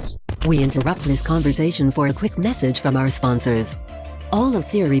over. We interrupt this conversation for a quick message from our sponsors. All of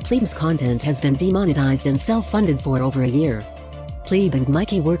Theory Plebe's content has been demonetized and self-funded for over a year. Plebe and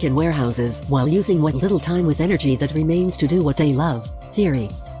Mikey work in warehouses while using what little time with energy that remains to do what they love, theory.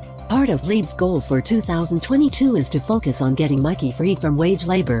 Part of Plebe's goals for 2022 is to focus on getting Mikey freed from wage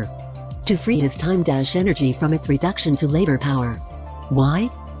labor. To free his time-energy from its reduction to labor power. Why?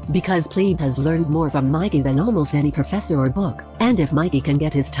 Because Plebe has learned more from Mikey than almost any professor or book, and if Mikey can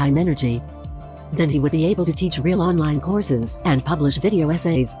get his time energy, then he would be able to teach real online courses and publish video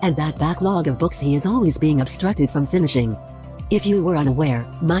essays, and that backlog of books he is always being obstructed from finishing. If you were unaware,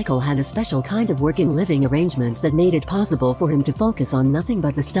 Michael had a special kind of working living arrangement that made it possible for him to focus on nothing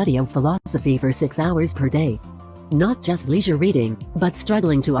but the study of philosophy for 6 hours per day. Not just leisure reading, but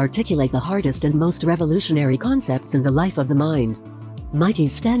struggling to articulate the hardest and most revolutionary concepts in the life of the mind.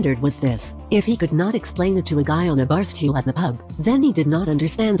 Mikey's standard was this: if he could not explain it to a guy on a bar stool at the pub, then he did not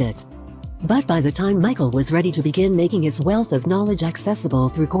understand it. But by the time Michael was ready to begin making his wealth of knowledge accessible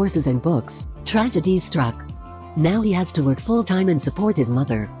through courses and books, tragedy struck. Now he has to work full-time and support his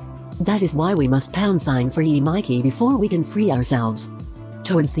mother. That is why we must #free Mikey before we can free ourselves.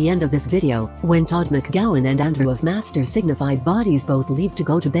 Towards the end of this video, when Todd, McGowan and Andrew of Master Signified Bodies both leave to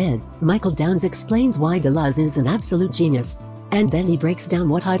go to bed, Michael Downs explains why Deleuze is an absolute genius. And then he breaks down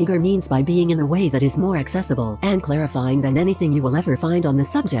what Heidegger means by being in a way that is more accessible and clarifying than anything you will ever find on the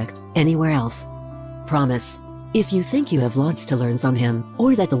subject, anywhere else. Promise. If you think you have lots to learn from him,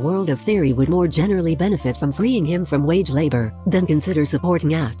 or that the world of theory would more generally benefit from freeing him from wage labor, then consider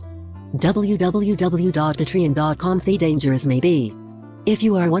supporting at www.patreon.com. The dangerous may be. If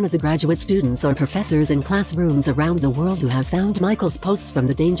you are one of the graduate students or professors in classrooms around the world who have found Michael's posts from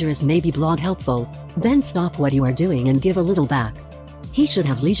the Dangerous Maybe blog helpful, then stop what you are doing and give a little back. He should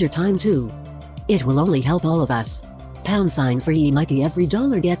have leisure time too. It will only help all of us. #free Mikey. Every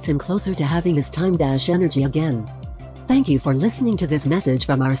dollar gets him closer to having his time-energy again. Thank you for listening to this message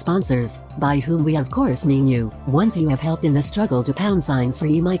from our sponsors, by whom we of course mean you, once you have helped in the struggle to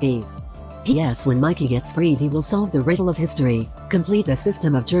 #free Mikey. P.S. When Mikey gets freed, he will solve the riddle of history, complete a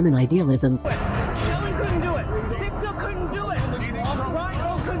system of German idealism. Shelley couldn't do it. Victor couldn't do it.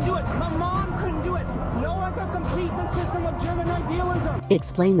 Ryan couldn't do it. My mom couldn't do it. No one could complete the system of German idealism.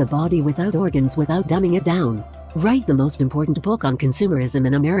 Explain the body without organs without dumbing it down. Write the most important book on consumerism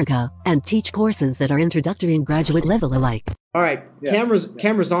in America, and teach courses that are introductory and graduate level alike. All right,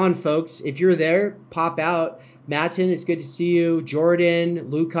 cameras on, folks. If you're there, pop out. Matin, it's good to see you. Jordan,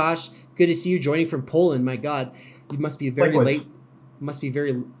 Lukasz, good to see you joining from Poland. My God, you must be very late. Must be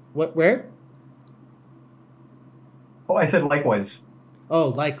very What? Where? Oh, I said likewise. Oh,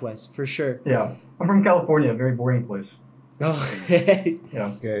 likewise, for sure. Yeah. I'm from California, a very boring place. Oh,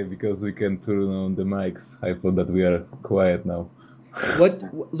 Yeah. Okay, because we can turn on the mics. I thought that we are quiet now.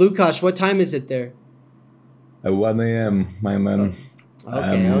 Lukasz, what time is it there? At 1 a.m., my man. Okay,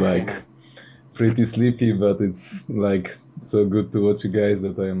 I'm okay. like pretty sleepy, but it's like so good to watch you guys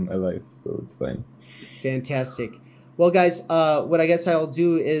that I'm alive, so it's fine. Fantastic. Well, guys, what I guess I'll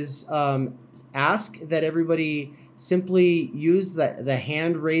do is ask that everybody simply use the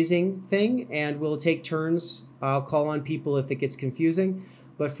hand raising thing, and we'll take turns. I'll call on people if it gets confusing.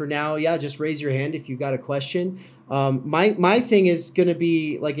 But for now, yeah, just raise your hand if you got a question. My thing is going to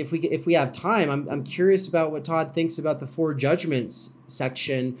be like if we have time, I'm curious about what Todd thinks about the four judgments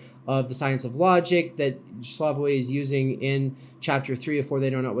section of the science of logic that Slavoj is using in chapter 3 of For They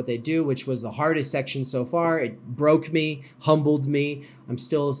Know Not What They Do, which was the hardest section so far. It broke me, humbled me. I'm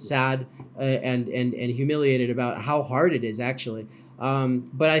still sad and humiliated about how hard it is actually.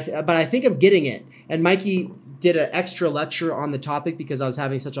 But I think I'm getting it. And Mikey did an extra lecture on the topic because I was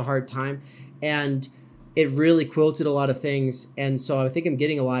having such a hard time, and it really quilted a lot of things. And so I think I'm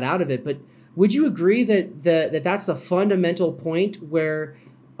getting a lot out of it. But would you agree that that's the fundamental point where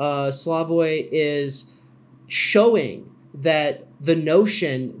Slavoj is showing that the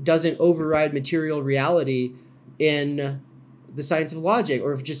notion doesn't override material reality in the science of logic,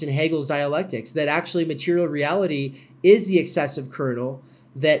 or if just in Hegel's dialectics, that actually material reality is the excessive kernel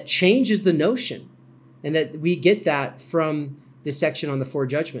that changes the notion, and that we get that from the section on the four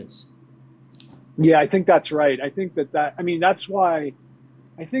judgments? Yeah, I think that's right. I think I mean, that's why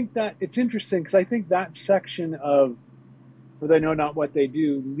I think that it's interesting, because I think that section of For They Know Not What They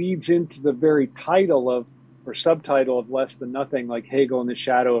Do leads into the very title of, or subtitle of, Less Than Nothing, like Hegel in the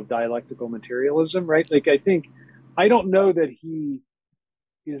Shadow of Dialectical Materialism, right? Like, I don't know that he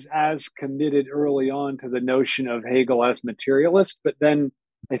is as committed early on to the notion of Hegel as materialist, but then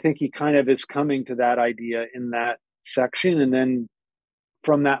I think he kind of is coming to that idea in that section. And then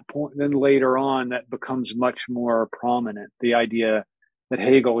from that point, then later on, that becomes much more prominent. The idea that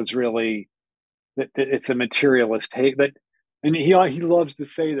Hegel is really, that it's a materialist. And he loves to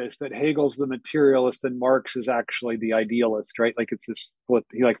say this, that Hegel's the materialist and Marx is actually the idealist, right? Like it's this flip.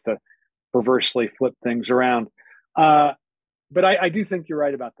 He likes to perversely flip things around. But I do think you're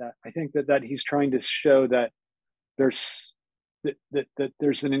right about that. I think that he's trying to show that there's that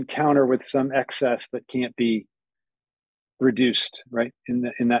there's an encounter with some excess that can't be reduced, right?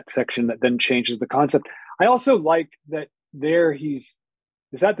 In that section that then changes the concept. I also like that there is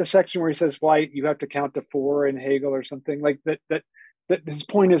that the section where he says why you have to count to four in Hegel or something like that. That his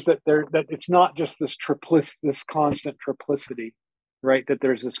point is that that it's not just this constant triplicity, right? That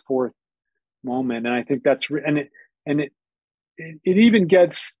there's this fourth moment, and I think that's it even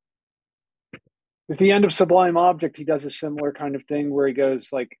gets at the end of Sublime Object. He does a similar kind of thing where he goes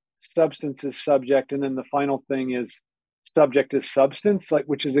like substance is subject, and then the final thing is subject is substance, like,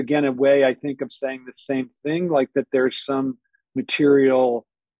 which is again a way I think of saying the same thing, like that there's some material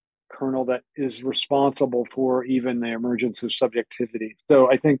kernel that is responsible for even the emergence of subjectivity.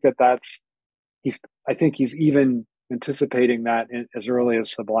 So I think I think he's even anticipating that as early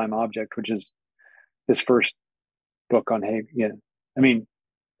as Sublime Object, which is his first book on Hegel. Yeah, I mean,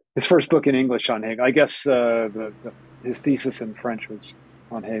 his first book in English on Hegel. I guess his thesis in French was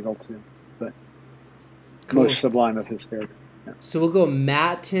on Hegel too, but cool. Most sublime of his character. Yeah. So we'll go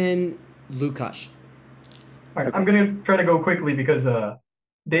Matin, Lukasz. All right, I'm going to try to go quickly because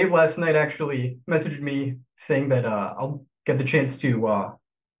Dave last night actually messaged me saying that I'll get the chance to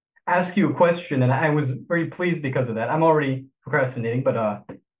ask you a question, and I was very pleased because of that. I'm already procrastinating, but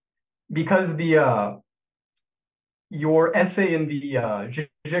because your essay in the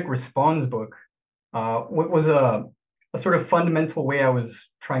Zizek Responds book was a sort of fundamental way I was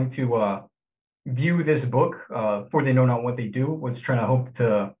trying to view this book, For They Know Not What They Do, was trying to hope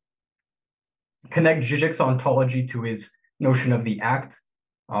to connect Zizek's ontology to his notion of the act.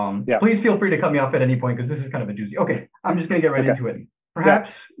 Please feel free to cut me off at any point because this is kind of a doozy. Okay, I'm just going to get right into it.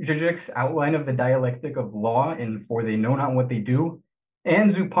 Perhaps Zizek's outline of the dialectic of law in For They Know Not What They Do,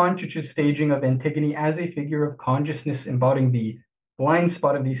 and Zupancic's staging of Antigone as a figure of consciousness embodying the blind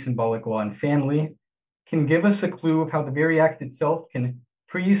spot of the symbolic law and family, can give us a clue of how the very act itself can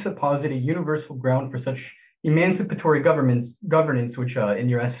presupposit a universal ground for such emancipatory governance, which in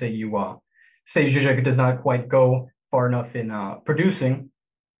your essay you say Zizek does not quite go far enough in producing.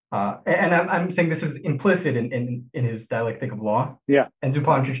 And I'm saying this is implicit in his dialectic of law. Yeah. And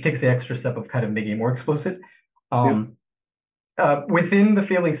Zupancic takes the extra step of kind of making it more explicit. Within the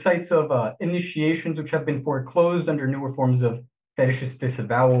failing sites of initiations which have been foreclosed under newer forms of fetishist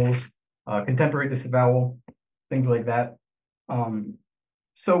disavowals, contemporary disavowal, things like that.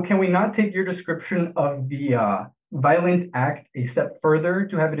 So can we not take your description of the violent act a step further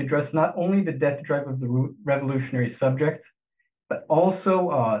to have it address not only the death drive of the revolutionary subject, but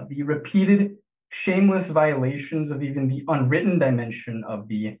also the repeated shameless violations of even the unwritten dimension of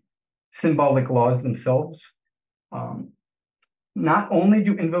the symbolic laws themselves? Not only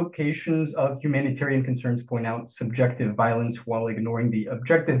do invocations of humanitarian concerns point out subjective violence while ignoring the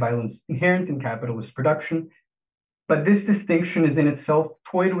objective violence inherent in capitalist production, but this distinction is in itself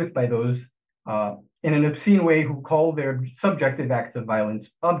toyed with by those in an obscene way who call their subjective acts of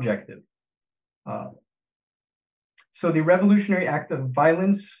violence objective. So the revolutionary act of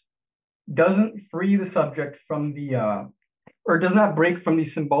violence doesn't free the subject from the or does not break from the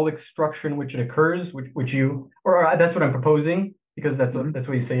symbolic structure in which it occurs, which you, or that's what I'm proposing, because that's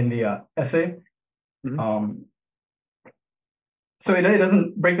what you say in the essay. So it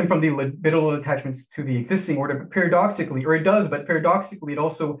doesn't break them from the libidinal attachments to the existing order, but paradoxically, or it does, but paradoxically, it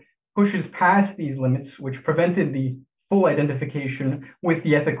also pushes past these limits, which prevented the full identification with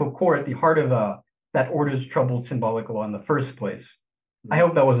the ethical core at the heart of that order's troubled symbolic law in the first place. I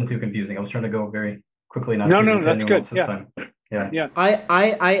hope that wasn't too confusing. I was trying to go very quickly, not no, that's good. This time. Yeah.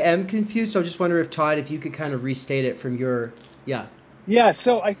 I am confused, so I just wonder if Todd, if you could kind of restate it from your Yeah,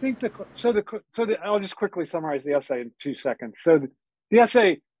 so I think I'll just quickly summarize the essay in 2 seconds. So the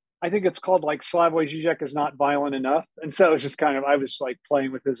essay, I think it's called like Slavoj Žižek is not violent enough, and so it's just kind of I was like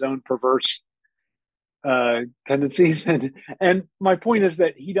playing with his own perverse tendencies, and my point is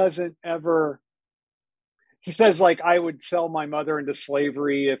that he doesn't ever. He says like I would sell my mother into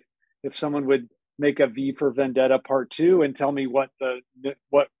slavery if someone would make a V for Vendetta Part 2 and tell me what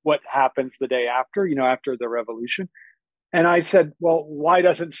happens the day after, after the revolution. And I said, well, why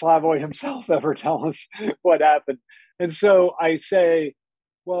doesn't Slavoj himself ever tell us what happened? And so I say,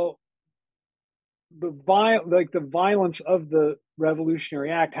 well, the violence of the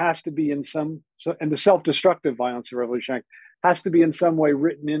Revolutionary Act has to be and the self-destructive violence of the Revolutionary Act has to be in some way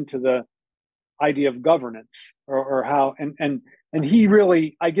written into the idea of governance or how, and he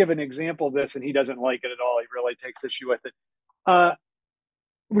really, I give an example of this and he doesn't like it at all. He really takes issue with it,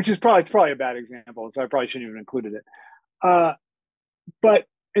 which is probably a bad example. So I probably shouldn't even included it. But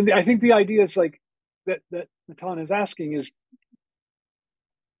I think the idea is like that Matan is asking is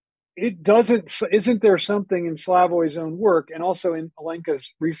isn't there something in Slavoj's own work and also in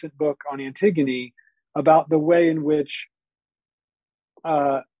Alenka's recent book on Antigone about the way in which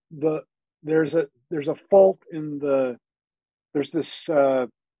there's a fault in there's this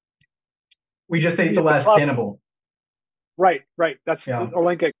we just ate the last cannibal. Right. That's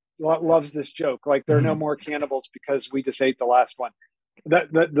Alenka loves this joke. Like there are no more cannibals because we just ate the last one.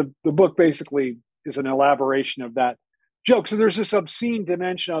 The book basically is an elaboration of that joke. So there's this obscene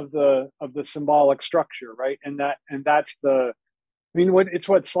dimension of the symbolic structure, right? And that's it's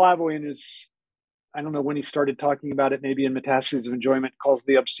what Slavoj in his, I don't know when he started talking about it, maybe in Metastases of Enjoyment, calls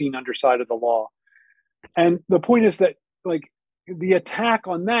the obscene underside of the law. And the point is that like the attack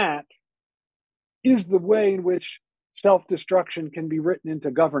on that is the way in which self-destruction can be written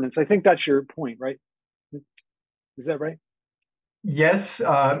into governance. I think that's your point, right? Is that right? Yes.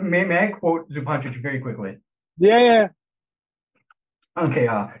 May I quote Zupancic very quickly? Yeah. Okay.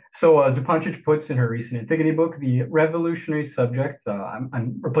 So Zupancic puts in her recent Antigone book, the revolutionary subject,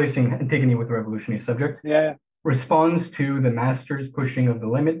 I'm replacing Antigone with the revolutionary subject. Yeah. Responds to the master's pushing of the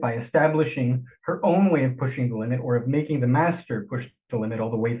limit by establishing her own way of pushing the limit or of making the master push the limit all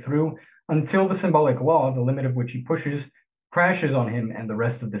the way through until the symbolic law, the limit of which he pushes, crashes on him and the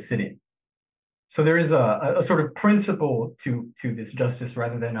rest of the city. So there is a sort of principle to this justice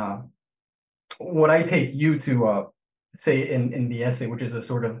rather than what I take you to say in the essay, which is a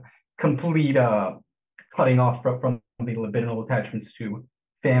sort of complete cutting off from the libidinal attachments to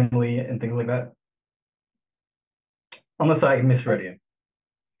family and things like that. Unless I misread you.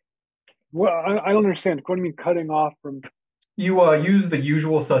 Well, I don't understand. What do you mean cutting off from? You use The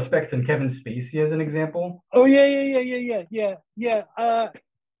Usual Suspects and Kevin Spacey as an example. Oh yeah.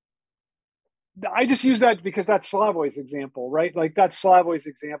 I just use that because that's Slavoj's example, right? Like that's Slavoj's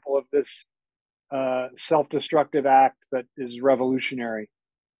example of this self-destructive act that is revolutionary.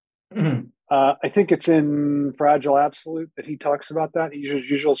 I think it's in Fragile Absolute that he talks about that. He uses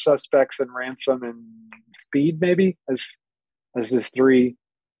Usual Suspects and Ransom and Speed maybe as his three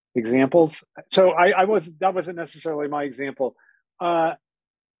examples. So that wasn't necessarily my example, but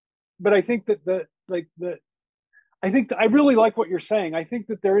I think that I really like what you're saying. I think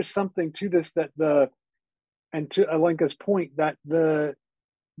that there is something to this and to Alenka's point that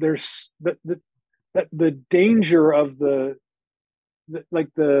there's the danger of the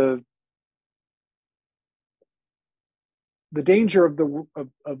the danger of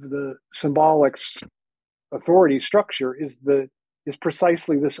the symbolic authority structure is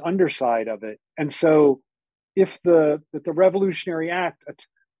precisely this underside of it. And so if the Revolutionary Act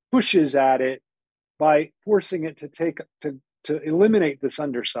pushes at it by forcing it to eliminate this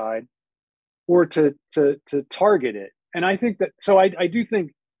underside or to target it. And I think that, so I do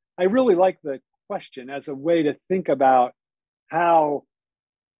think, I really like the question as a way to think about how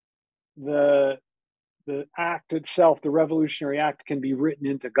the act itself, the Revolutionary Act, can be written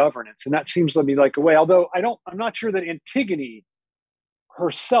into governance. And that seems to me like a way, although I'm not sure that Antigone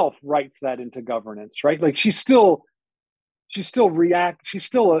herself writes that into governance, right? Like she's still a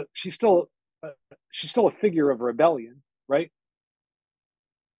figure of rebellion, right?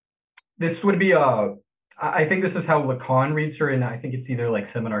 This would be I think this is how Lacan reads her, and I think it's either like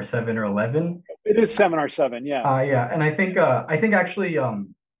Seminar 7 or 11. It is Seminar 7, yeah. Yeah, and I think actually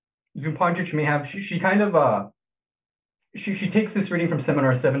Zupancic may have she kind of she takes this reading from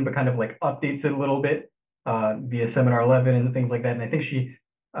Seminar 7, but kind of like updates it a little bit via Seminar 11 and things like that. And I think she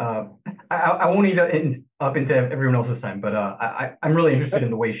I won't eat up into everyone else's time, but I'm really interested in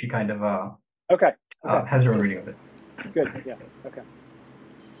the way she kind of okay. Has her own reading of it. Good, yeah, okay.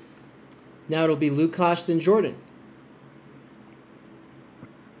 Now it'll be Lukash, then Jordan.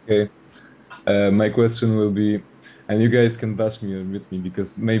 Okay. My question will be, and you guys can bash me or mute me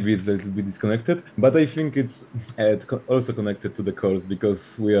because maybe it's a little bit disconnected, but I think it's also connected to the course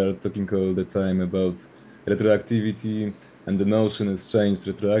because we are talking all the time about retroactivity and the notion has changed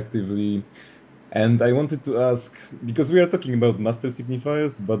retroactively. And I wanted to ask, because we are talking about master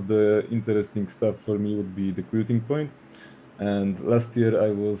signifiers, but the interesting stuff for me would be the quilting point. And last year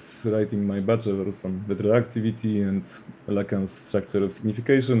I was writing my bachelor's on retroactivity and Lacan's structure of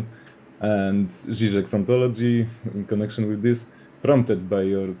signification, and Zizek's ontology in connection with this, prompted by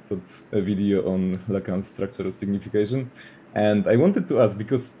your video on Lacan's structure of signification. And I wanted to ask,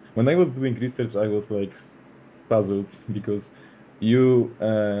 because when I was doing research, I was like puzzled, because you,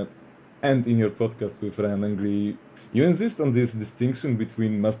 and in your podcast with Ryan Angley, you insist on this distinction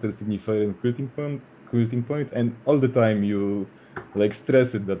between master signifier and quilting point, and all the time you like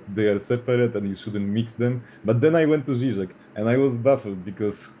stress it that they are separate and you shouldn't mix them. But then I went to Zizek and I was baffled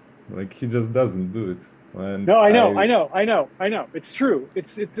because like he just doesn't do it. And no, I know. It's true.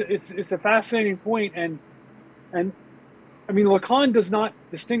 It's a fascinating point, and I mean Lacan does not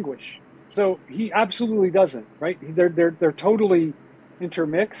distinguish, so he absolutely doesn't. Right? They're totally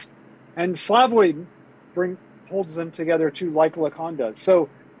intermixed, and Slavoj holds them together too, like Lacan does. So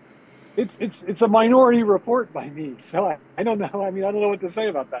it's a minority report by me. So I don't know. I mean, I don't know what to say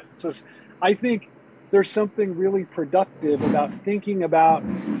about that. It's just, I think there's something really productive about thinking about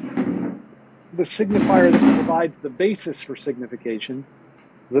the signifier that provides the basis for signification,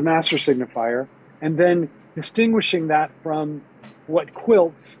 the master signifier, and then distinguishing that from what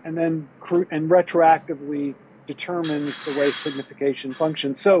quilts and then retroactively determines the way signification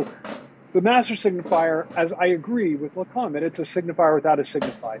functions. So the master signifier, as I agree with Lacan, that it's a signifier without a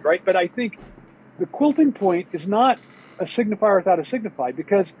signified, right? But I think the quilting point is not a signifier without a signified,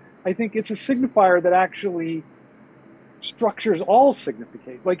 because I think it's a signifier that actually structures all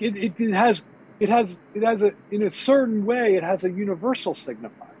signification. Like it has a, in a certain way, it has a universal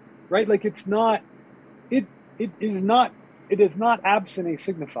signifier, right? Like it is not absent a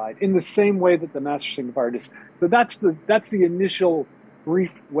signified in the same way that the master signifier is. So that's the initial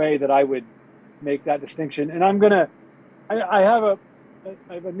brief way that I would make that distinction. And I have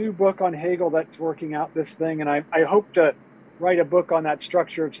a new book on Hegel that's working out this thing, and I hope to write a book on that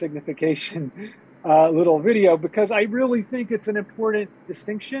structure of signification little video, because I really think it's an important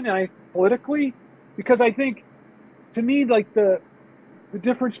distinction, politically, because I think, to me, like the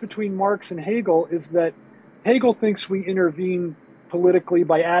difference between Marx and Hegel is that Hegel thinks we intervene politically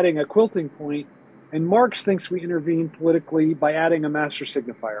by adding a quilting point, and Marx thinks we intervene politically by adding a master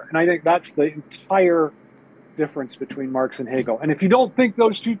signifier. And I think that's the entire difference between Marx and Hegel. And if you don't think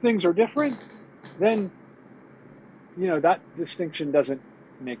those two things are different, then that distinction doesn't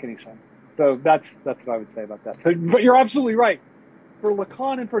make any sense. So that's what I would say about that. So, but you're absolutely right. For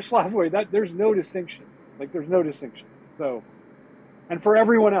Lacan and for Slavoj, there's no distinction. Like there's no distinction. So, and for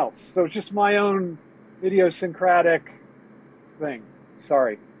everyone else. So it's just my own idiosyncratic thing.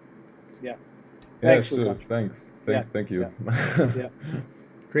 Sorry. Yeah. Thanks, sure. Thanks. Thank you. Yeah.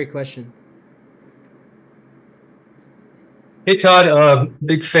 Great question. Hey Todd,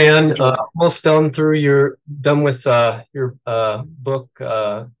 big fan. Almost done with your book,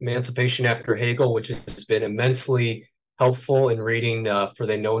 Emancipation After Hegel, which has been immensely helpful in reading For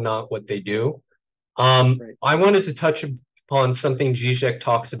They Know Not What They Do. I wanted to touch upon something Zizek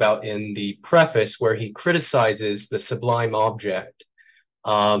talks about in the preface, where he criticizes the sublime object.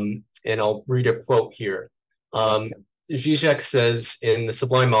 And I'll read a quote here. Zizek says in the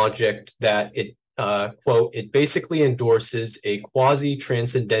sublime object that it, quote, it basically endorses a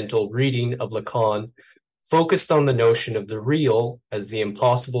quasi-transcendental reading of Lacan focused on the notion of the real as the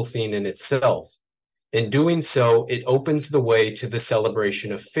impossible thing in itself. In doing so, it opens the way to the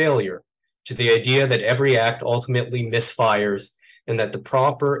celebration of failure, to the idea that every act ultimately misfires and that the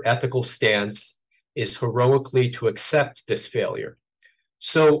proper ethical stance is heroically to accept this failure.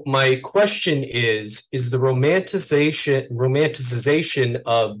 So my question is the romanticization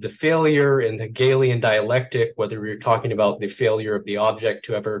of the failure in the Hegelian dialectic, whether we're talking about the failure of the object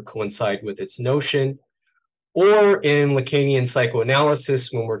to ever coincide with its notion, or in Lacanian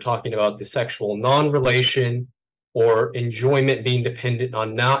psychoanalysis, when we're talking about the sexual non-relation or enjoyment being dependent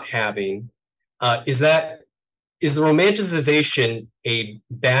on not having, is the romanticization a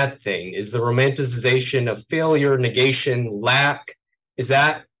bad thing? Is the romanticization of failure, negation, lack, is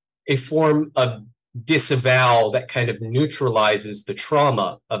that a form of disavowal that kind of neutralizes the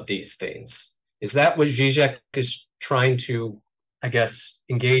trauma of these things? Is that what Zizek is trying to, I guess,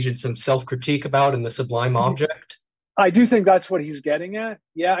 engage in some self-critique about in the sublime object? I do think that's what he's getting at.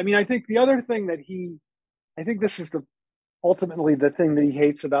 Yeah, I mean, I think the other thing that I think this is ultimately the thing that he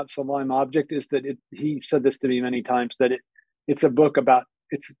hates about sublime object is that he said this to me many times, that it's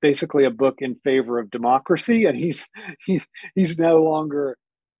basically a book in favor of democracy, and he's no longer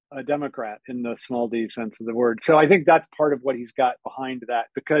a Democrat in the small d sense of the word. So I think that's part of what he's got behind that,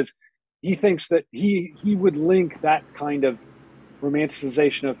 because he thinks that he would link that kind of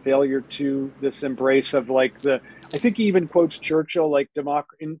romanticization of failure to this embrace of I think he even quotes Churchill, like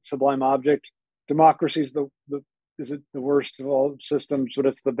in Sublime Object, democracy is is it the worst of all systems, but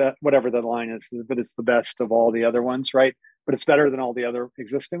it's the best, whatever the line is, but it's the best of all the other ones, right? But it's better than all the other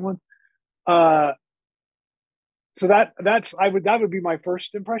existing ones. So that would be my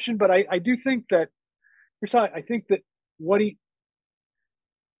first impression. But I do think that I think that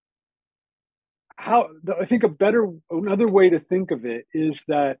another way to think of it is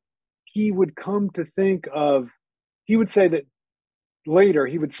that he would say that later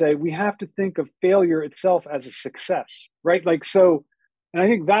he would say we have to think of failure itself as a success, right? Like, so, and I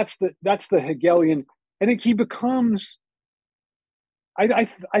think that's the Hegelian. I think he becomes. I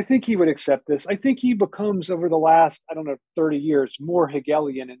think he would accept this. I think he becomes, over the last 30 years, more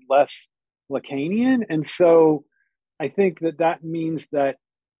Hegelian and less Lacanian, and so I think that means that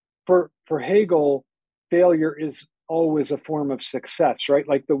for Hegel, failure is always a form of success, right?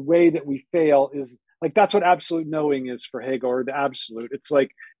 Like the way that we fail is like, that's what absolute knowing is for Hegel, or the absolute. It's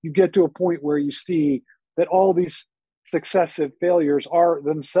like you get to a point where you see that all these successive failures are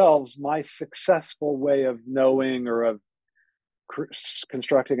themselves my successful way of knowing or of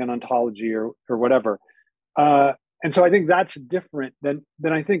constructing an ontology or whatever. And so I think that's different than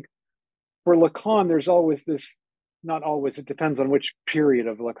I think for Lacan, there's always this, not always, it depends on which period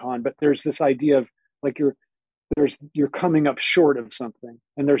of Lacan, but there's this idea of like you're coming up short of something,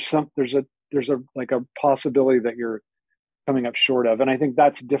 and there's a like a possibility that you're coming up short of, and I think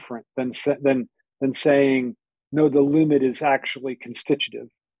that's different than saying no, the limit is actually constitutive,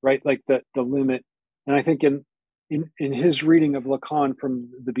 right? Like the limit, and I think in his reading of Lacan from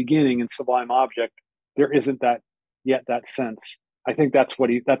the beginning in Sublime Object, there isn't that sense. I think that's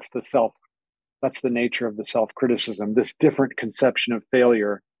the nature of the self-criticism, this different conception of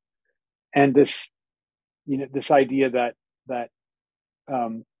failure, and this idea that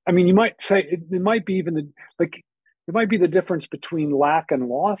I mean, you might say it might be even it might be the difference between lack and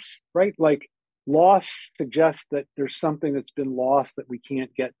loss, right? Like loss suggests that there's something that's been lost that we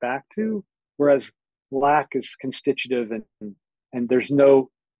can't get back to, whereas lack is constitutive and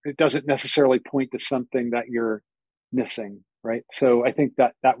it doesn't necessarily point to something that you're missing, right? So I think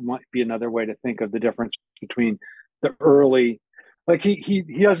that might be another way to think of the difference between the early, like he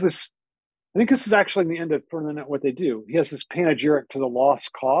has this, I think this is actually in the end of Ferdinand What They Do. He has this panegyric to the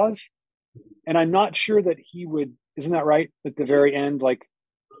lost cause. And I'm not sure that he would, isn't that right? At the very end, like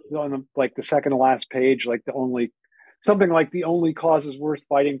on the second to last page, like something like the only causes worth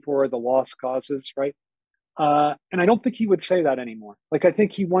fighting for are the lost causes, right? And I don't think he would say that anymore. Like, I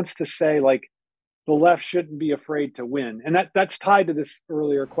think he wants to say, like, the left shouldn't be afraid to win. And that's tied to this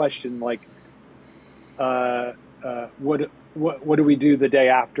earlier question, like, what do we do the day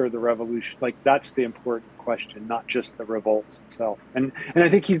after the revolution? Like, that's the important question, not just the revolt itself. And I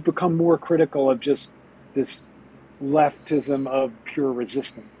think he's become more critical of just this leftism of pure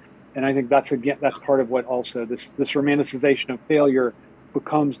resistance. And I think that's part of what also this romanticization of failure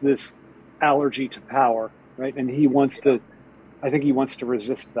becomes this allergy to power, right? And he wants to I think he wants to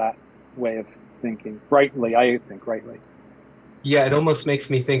resist that way of thinking. Rightly, I think rightly. Yeah, it almost makes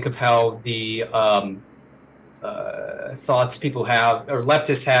me think of how the thoughts people have or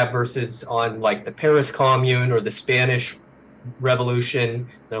leftists have versus on like the Paris Commune or the Spanish Revolution.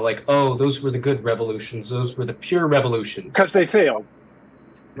 They're like, oh, those were the good revolutions. Those were the pure revolutions. Because they failed.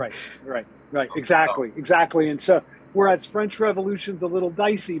 Right. Exactly. And so, whereas French Revolution's a little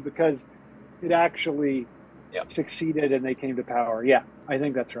dicey because it actually succeeded and they came to power. Yeah, I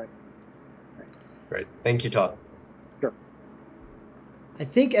think that's right. Right. Thank you, Todd. Sure. I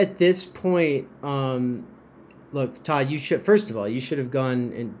think at this point, look, Todd, you should have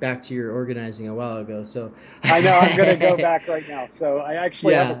gone back to your organizing a while ago. So I know I'm going to go back right now. So I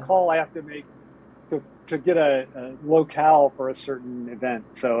actually have a call I have to make to get a locale for a certain event.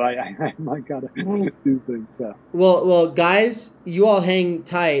 So I might gotta do things. So. Well, guys, you all hang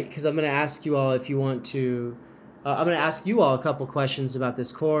tight because I'm going to ask you all if you want to. I'm going to ask you all a couple questions about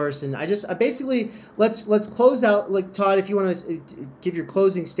this course, and I basically let's close out. Like Todd, if you want to give your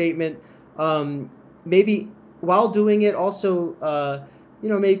closing statement, maybe while doing it, also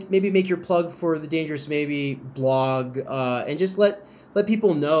maybe make your plug for the Dangerous Maybe blog, and just let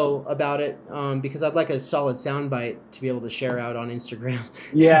people know about it, because I'd like a solid soundbite to be able to share out on Instagram.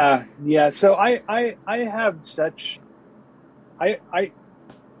 Yeah. So I have such I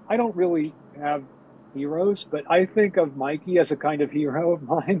don't really have heroes, but I think of Mikey as a kind of hero of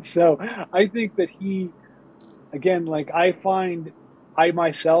mine. So I think that he, again, like I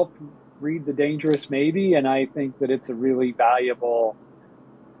myself read The Dangerous Maybe, and I think that it's a really valuable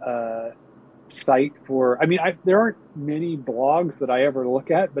site for. I mean, there aren't many blogs that I ever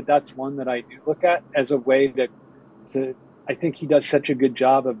look at, but that's one that I do look at as a way to. I think he does such a good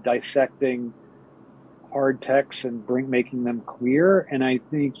job of dissecting hard texts and making them clear, and I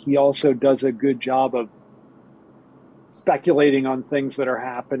think he also does a good job of speculating on things that are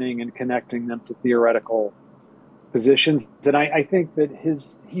happening and connecting them to theoretical positions. And I think that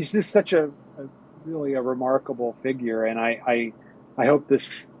he's just such a really a remarkable figure, and I hope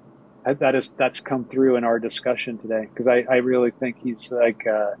that's come through in our discussion today, because I really think he's like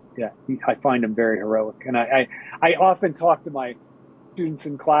I find him very heroic, and I often talk to my students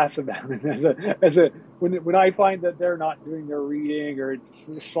in class about it when I find that they're not doing their reading or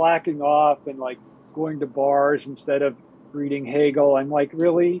slacking off and like going to bars instead of reading Hegel. I'm like,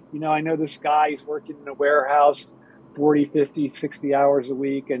 really? I know this guy, he's working in a warehouse 40, 50, 60 hours a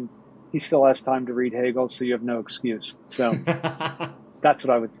week, and he still has time to read Hegel, so you have no excuse. So that's what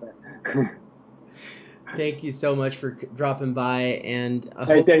I would say. Thank you so much for dropping by, and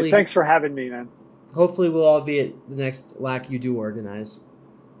hey, Dave, thanks for having me, man. Hopefully we'll all be at the next LAC you do organize.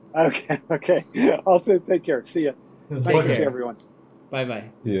 Okay. I'll take care. See ya. Nice to see everyone.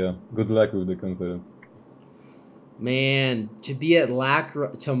 Bye-bye. Yeah, good luck with the conference. Man, to be at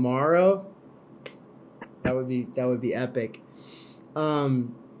LAC tomorrow, that would be epic.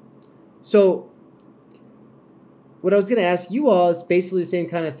 So what I was going to ask you all is basically the same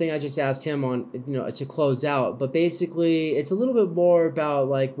kind of thing I just asked him on, to close out. But basically, it's a little bit more about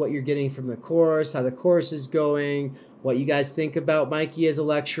like what you're getting from the course, how the course is going, what you guys think about Mikey as a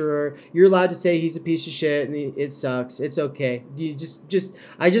lecturer. You're allowed to say he's a piece of shit and it sucks. It's okay.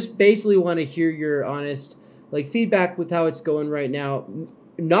 I just basically want to hear your honest like feedback with how it's going right now.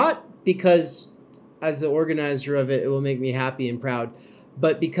 Not because as the organizer of it, it will make me happy and proud,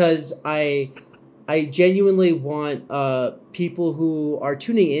 but because I genuinely want people who are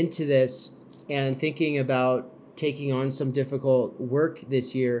tuning into this and thinking about taking on some difficult work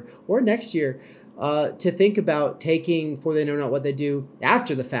this year or next year to think about taking For They Know Not What They Do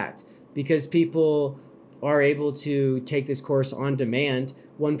after the fact, because people are able to take this course on demand.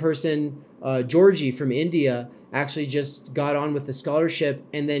 One person, Georgie from India, actually just got on with the scholarship,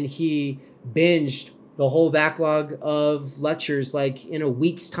 and then he binged the whole backlog of lectures like in a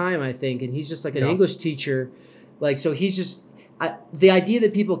week's time, I think. And he's just like an English teacher. Like, so he's just, the idea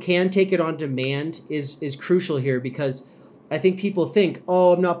that people can take it on demand is crucial here, because I think people think,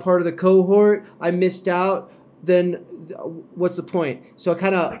 oh, I'm not part of the cohort, I missed out, then what's the point? So I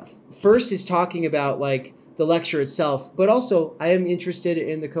kind of first is talking about like the lecture itself, but also I am interested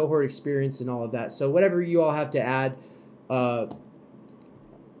in the cohort experience and all of that. So whatever you all have to add,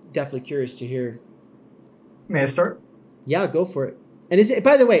 definitely curious to hear. May I start? Yeah, go for it. And is it,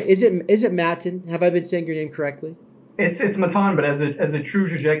 by the way, is it Matin? Have I been saying your name correctly? It's Matan, but as a true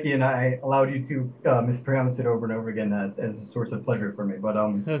Zizekian, I allowed you to mispronounce it over and over again as a source of pleasure for me. But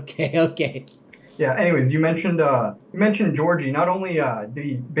Okay. Yeah. Anyways, you mentioned Georgie. Not only did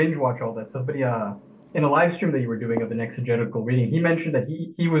he binge watch all that stuff, but he in a live stream that you were doing of an exegetical reading, he mentioned that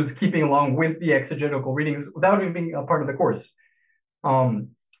he was keeping along with the exegetical readings without even being a part of the course. And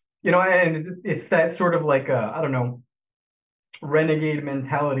it's that sort of like I don't know, renegade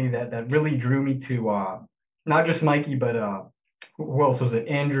mentality that really drew me to not just Mikey, but who else was it?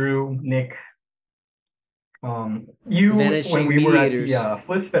 Andrew, Nick, you when Vanishing we were at the mediators.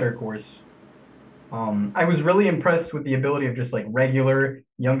 Flissfetter course. I was really impressed with the ability of just like regular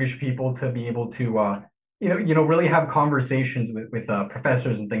youngish people to be able to really have conversations with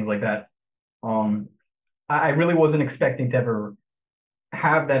professors and things like that. I really wasn't expecting to ever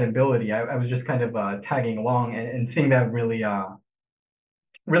have that ability. I was just kind of tagging along and seeing that really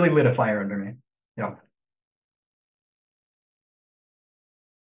lit a fire under me. Yeah.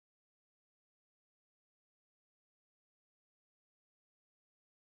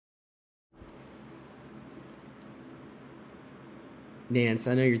 Nance,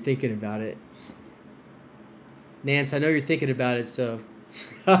 I know you're thinking about it. Nance, I know you're thinking about it, so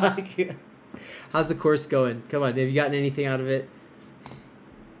how's the course going? Come on, have you gotten anything out of it?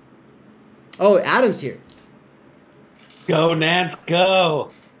 Oh, Adam's here. Go, Nance, go.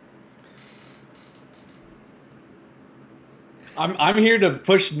 I'm here to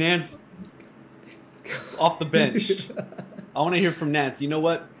push Nance off the bench. I want to hear from Nance. You know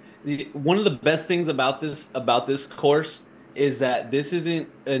what? One of the best things about this course is that this isn't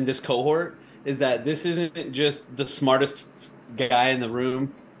in this cohort is that this isn't just the smartest guy in the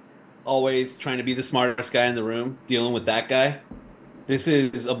room, always trying to be the smartest guy in the room, dealing with that guy. This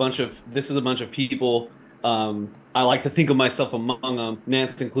is a bunch of people. I like to think of myself among them,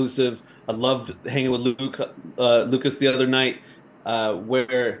 Nance inclusive. I loved hanging with Lucas the other night,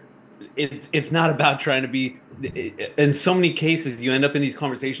 where it's not about trying to be. In so many cases, you end up in these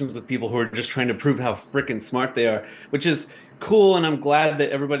conversations with people who are just trying to prove how freaking smart they are, which is cool. And I'm glad that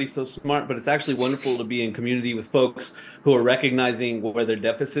everybody's so smart. But it's actually wonderful to be in community with folks who are recognizing where their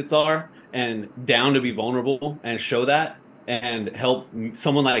deficits are and down to be vulnerable and show that and help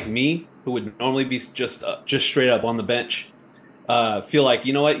someone like me who would normally be just straight up on the bench feel like,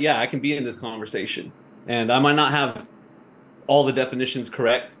 you know what, yeah, I can be in this conversation, and I might not have all the definitions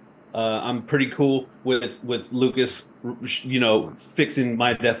correct. I'm pretty cool with Lucas, fixing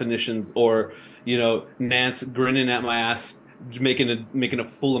my definitions, or Nance grinning at my ass, making a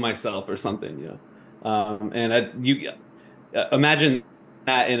fool of myself or something. And you imagine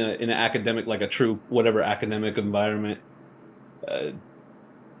that in an academic, like a true whatever academic environment.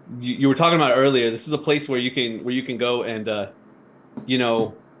 You were talking about earlier. This is a place where you can go and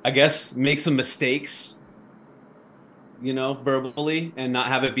I guess make some mistakes, verbally, and not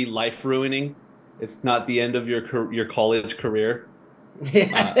have it be life ruining. It's not the end of your college career.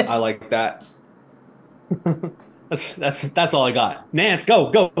 I like that. That's all I got. Nance,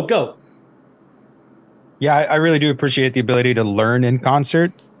 go. Yeah, I really do appreciate the ability to learn in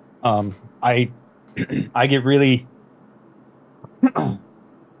concert. I get really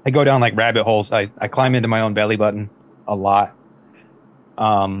I go down like rabbit holes. I climb into my own belly button a lot.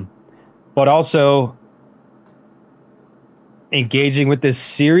 But also engaging with this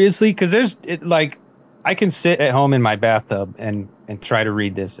seriously, because I can sit at home in my bathtub and try to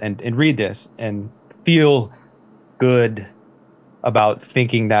read this and read this and feel good about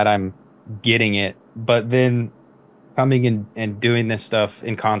thinking that I'm getting it. But then coming in and doing this stuff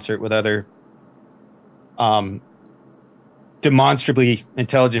in concert with other demonstrably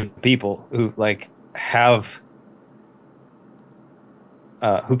intelligent people who have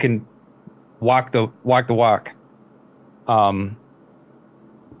who can walk the walk.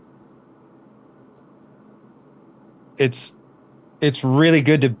 It's really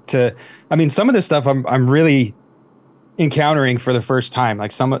good to I mean, some of this stuff I'm really encountering for the first time.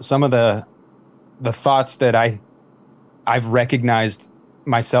 Like some of the thoughts that I've recognized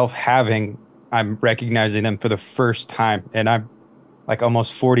myself having, I'm recognizing them for the first time. And I'm like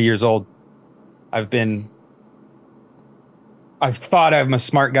almost 40 years old. I've thought I'm a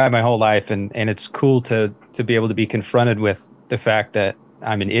smart guy my whole life, and it's cool to be able to be confronted with the fact that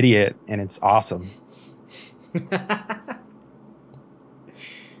I'm an idiot, and it's awesome.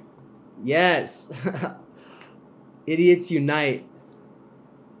 Yes. Idiots unite.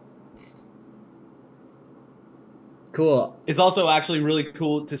 Cool. It's also actually really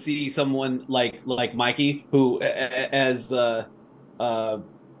cool to see someone like Mikey, who as Todd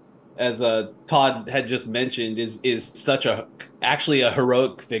had just mentioned, is such actually a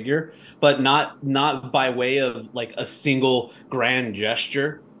heroic figure, but not by way of like a single grand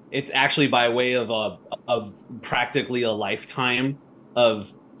gesture. It's actually by way of practically a lifetime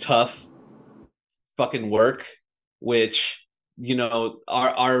of tough fucking work, which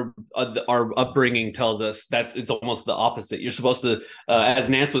our upbringing tells us that it's almost the opposite. You're supposed to, as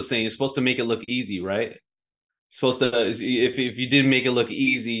Nance was saying, you're supposed to make it look easy, right? supposed to, if you didn't make it look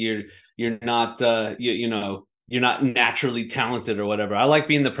easy, you're not you're not naturally talented or whatever. I like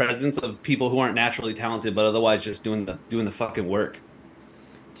being the presence of people who aren't naturally talented, but otherwise just doing the fucking work.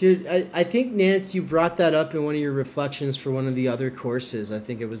 Dude, I think, Nance, you brought that up in one of your reflections for one of the other courses. I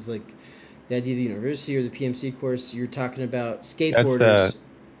think it was like the idea of the university or the PMC course. You're talking about skateboarders.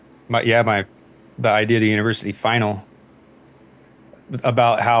 The idea of the university final,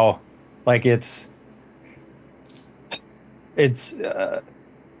 about how like it's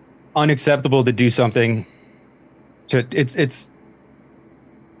unacceptable to do something to it's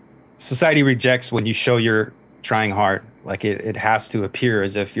society rejects when you show you're trying hard. Like it has to appear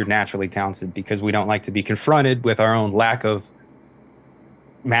as if you're naturally talented, because we don't like to be confronted with our own lack of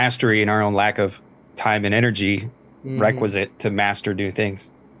mastery and our own lack of time and energy requisite to master new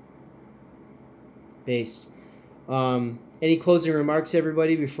things. Based. Any closing remarks,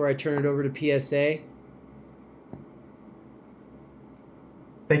 everybody, before I turn it over to PSA?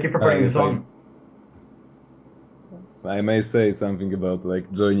 Thank you for putting this on. I may say something about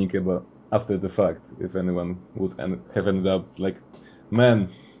like joining about after the fact, if anyone would have any doubts. Like, man,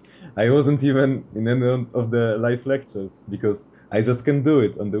 I wasn't even in any of the live lectures because I just can't do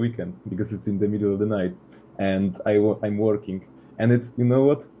it on the weekend because it's in the middle of the night and I'm working. And it's, you know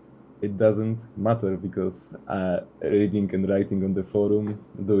what? It doesn't matter because reading and writing on the forum,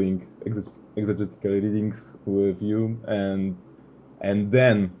 doing exegetical readings with you, and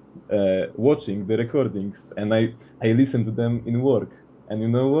then watching the recordings, and I listen to them in work. And you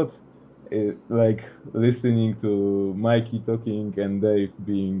know what? Like listening to Mikey talking and Dave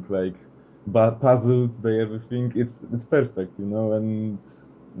being like puzzled by everything, it's perfect, you know. And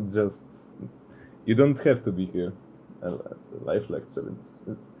just you don't have to be here at a live lecture. It's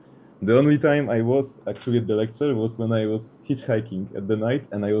the only time I was actually at the lecture was when I was hitchhiking at the night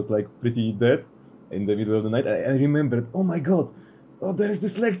and I was like pretty dead in the middle of the night. I remembered, oh my god, oh, there is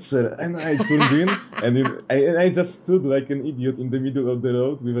this lecture, and I turned in, and I just stood like an idiot in the middle of the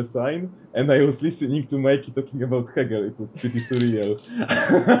road with a sign, and I was listening to Mikey talking about Hegel. It was pretty surreal.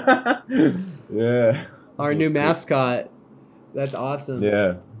 Yeah. Our new mascot. That's awesome.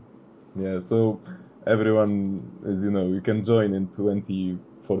 Yeah. So everyone, as you know, you can join in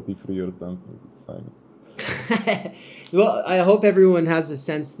 2043 or something. It's fine. Well, I hope everyone has a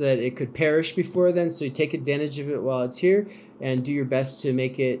sense that it could perish before then, so you take advantage of it while it's here and do your best to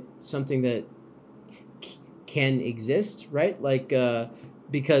make it something that can exist, right? Like,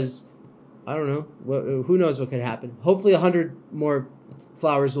 because, I don't know, who knows what could happen. Hopefully 100 more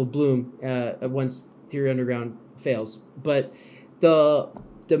flowers will bloom once Theory Underground fails. But the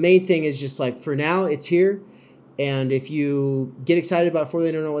main thing is just like, for now, it's here. And if you get excited about before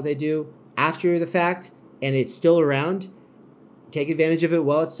they don't know what they do, after the fact, and it's still around, take advantage of it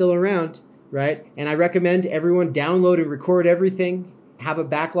while it's still around, right? And I recommend everyone download and record everything. Have a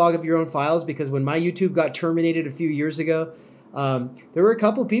backlog of your own files, because when my YouTube got terminated a few years ago, there were a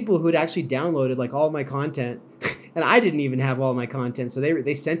couple people who had actually downloaded like all of my content, and I didn't even have all my content, so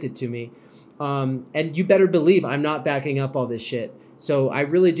they sent it to me. And you better believe I'm not backing up all this shit. So I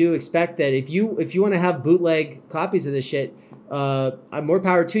really do expect that if you want to have bootleg copies of this shit, I'm more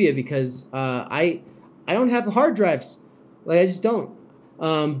power to you, because I don't have the hard drives. Like, I just don't.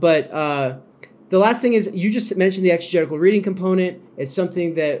 But the last thing is, you just mentioned the exegetical reading component. It's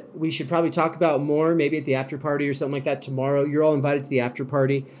something that we should probably talk about more, maybe at the after party or something like that tomorrow. You're all invited to the after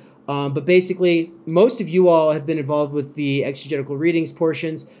party. But basically, most of you all have been involved with the exegetical readings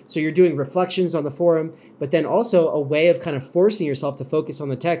portions. So you're doing reflections on the forum, but then also a way of kind of forcing yourself to focus on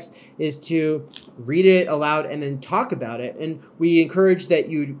the text is to read it aloud and then talk about it. And we encourage that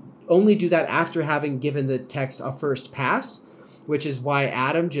you only do that after having given the text a first pass, which is why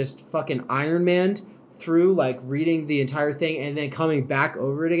Adam just fucking Iron Man'd through, like, reading the entire thing and then coming back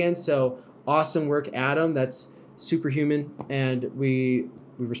over it again. So awesome work, Adam. That's superhuman, and we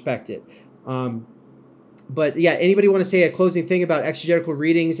respect it. But yeah, anybody want to say a closing thing about exegetical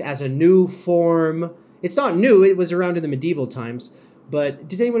readings as a new form? It's not new. It was around in the medieval times. But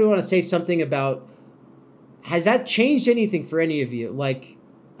does anybody want to say something about, has that changed anything for any of you? Like,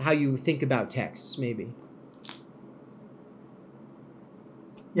 how you think about texts, maybe?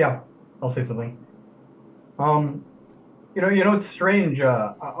 Yeah, I'll say something. It's strange.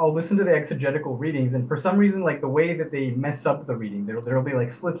 I'll listen to the exegetical readings, and for some reason, like the way that they mess up the reading, there'll be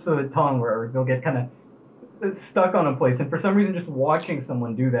like slips of the tongue where they'll get kind of stuck on a place. And for some reason, just watching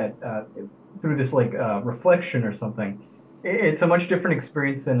someone do that through this like reflection or something, it's a much different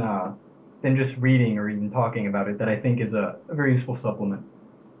experience than just reading or even talking about it. That I think is a very useful supplement.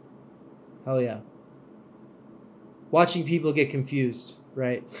 Hell yeah. Watching people get confused,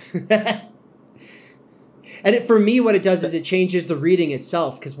 right? And for me, what it does is it changes the reading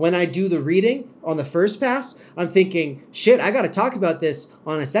itself. Because when I do the reading on the first pass, I'm thinking, shit, I got to talk about this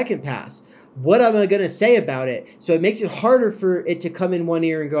on a second pass. What am I going to say about it? So it makes it harder for it to come in one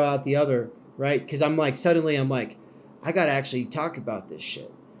ear and go out the other, right? Because suddenly I'm like, I got to actually talk about this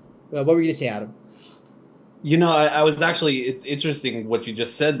shit. What were you going to say, Adam? I was actually, it's interesting what you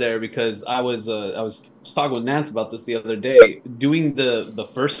just said there, because I was talking with Nance about this the other day. Doing the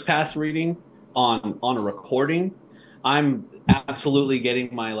first pass reading on a recording, I'm absolutely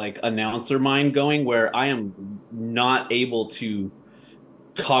getting my like announcer mind going, where I am not able to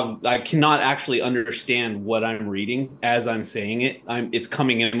I cannot actually understand what I'm reading as I'm saying it. It's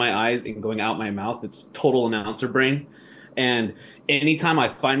coming in my eyes and going out my mouth. It's total announcer brain. And anytime I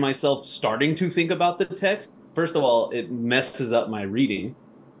find myself starting to think about the text, first of all, it messes up my reading.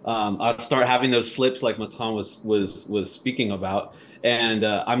 I'll start having those slips like Matan was speaking about. And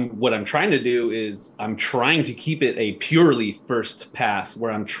what I'm trying to do is I'm trying to keep it a purely first pass,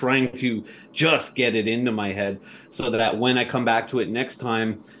 where I'm trying to just get it into my head, so that when I come back to it next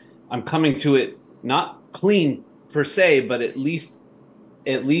time, I'm coming to it not clean per se, but at least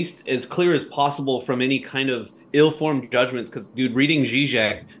as clear as possible from any kind of ill-formed judgments. Because, dude, reading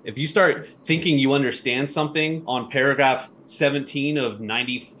Zizek, if you start thinking you understand something on paragraph 17 of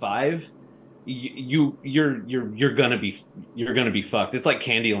 95, you're gonna be fucked. It's like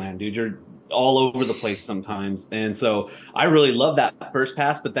Candyland, dude. You're all over the place sometimes. And so I really love that first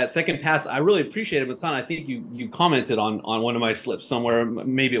pass, but that second pass, I really appreciated. Matan, I think you commented on one of my slips somewhere.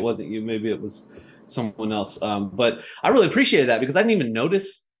 Maybe it wasn't you, maybe it was someone else. But I really appreciated that, because I didn't even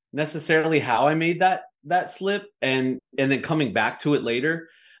notice necessarily how I made that slip, and then coming back to it later,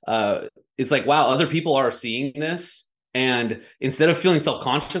 it's like, wow, other people are seeing this. And instead of feeling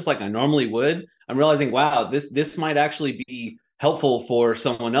self-conscious like I normally would, I'm realizing, wow, this might actually be helpful for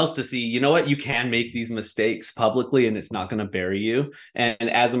someone else to see. You know what? You can make these mistakes publicly, and it's not going to bury you. And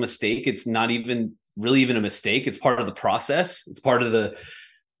as a mistake, it's not even really even a mistake. It's part of the process. It's part of the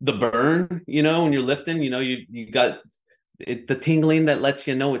burn. When you're lifting, you got the tingling that lets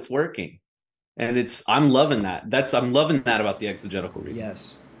you know it's working. And I'm loving that. I'm loving that about the exegetical readings.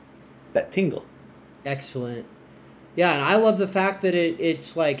 Yes. That tingle. Excellent. Yeah, and I love the fact that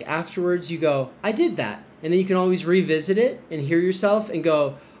it's like afterwards you go, I did that. And then you can always revisit it and hear yourself and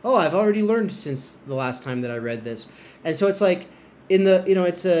go, oh, I've already learned since the last time that I read this. And so it's like in the,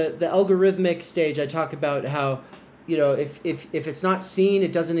 it's the algorithmic stage. I talk about how, if it's not seen,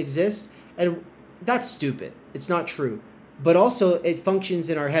 it doesn't exist. And that's stupid. It's not true. But also it functions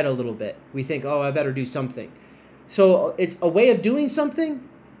in our head a little bit. We think, oh, I better do something. So it's a way of doing something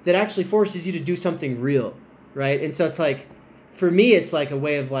that actually forces you to do something real. Right. And so it's like, for me, it's like a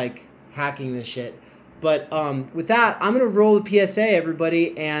way of like hacking this shit. But with that, I'm going to roll the PSA,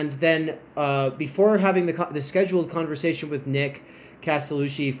 everybody. And then before having the scheduled conversation with Nick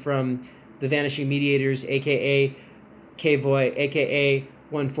Castellucci from the Vanishing Mediators, a.k.a. K-Voy, a.k.a.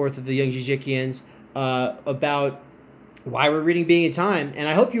 1/4 of the Young Jijikians, about why we're reading Being in Time. And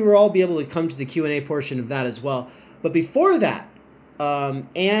I hope you will all be able to come to the Q&A portion of that as well. But before that,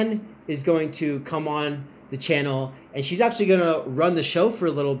 Anne is going to come on the channel, and she's actually going to run the show for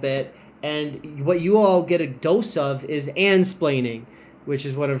a little bit. And what you all get a dose of is ansplaining, which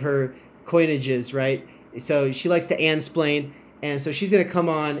is one of her coinages, right? So she likes to ansplain, and so she's going to come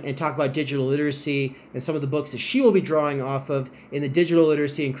on and talk about digital literacy and some of the books that she will be drawing off of in the Digital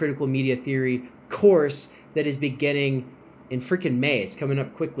Literacy and Critical Media Theory course that is beginning in freaking May. It's coming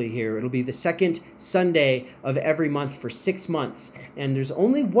up quickly here. It'll be the second Sunday of every month for 6 months. And there's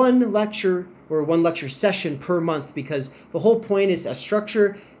only one lecture or one lecture session per month, because the whole point is a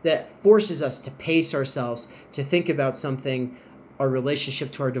structure that forces us to pace ourselves, to think about something, our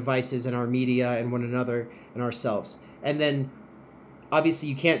relationship to our devices and our media and one another and ourselves. And then obviously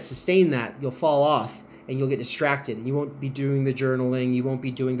you can't sustain that. You'll fall off and you'll get distracted. You won't be doing the journaling. You won't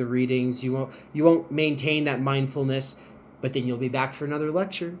be doing the readings. You won't maintain that mindfulness. But then you'll be back for another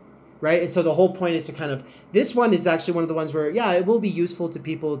lecture, right? And so the whole point is to kind of, this one is actually one of the ones where, yeah, it will be useful to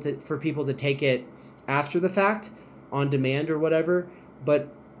people for people to take it after the fact, on demand or whatever.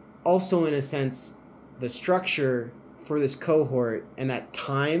 But also in a sense, the structure for this cohort and that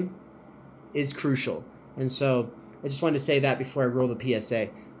time is crucial. And so I just wanted to say that before I roll the PSA.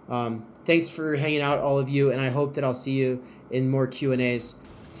 Thanks for hanging out, all of you, and I hope that I'll see you in more Q&As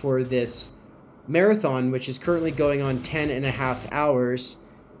for this marathon, which is currently going on 10.5 hours.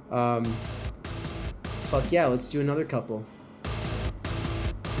 Fuck yeah, let's do another couple.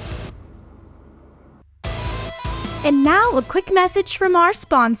 And now a quick message from our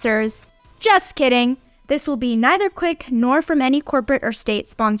sponsors. Just kidding. This will be neither quick nor from any corporate or state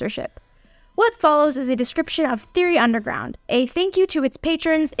sponsorship. What follows is a description of Theory Underground, a thank you to its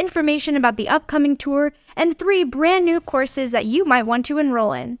patrons, information about the upcoming tour, and 3 brand new courses that you might want to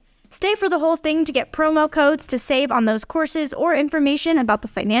enroll in. Stay for the whole thing to get promo codes to save on those courses or information about the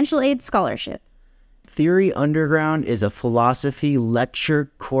financial aid scholarship. Theory Underground is a philosophy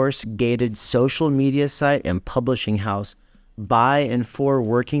lecture course gated social media site and publishing house by and for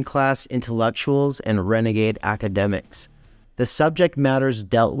working class intellectuals and renegade academics. The subject matters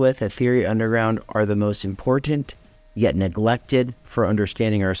dealt with at Theory Underground are the most important, yet neglected for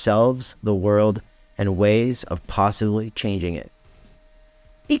understanding ourselves, the world, and ways of possibly changing it.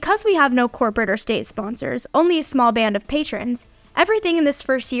 Because we have no corporate or state sponsors, only a small band of patrons, everything in this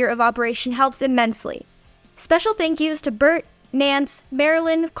first year of operation helps immensely. Special thank yous to Bert, Nance,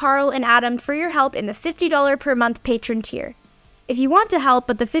 Marilyn, Carl, and Adam for your help in the $50 per month patron tier. If you want to help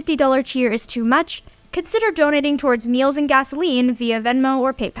but the $50 tier is too much, consider donating towards meals and gasoline via Venmo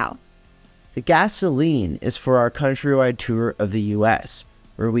or PayPal. The gasoline is for our countrywide tour of the U.S.,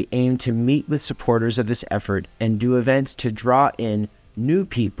 where we aim to meet with supporters of this effort and do events to draw in new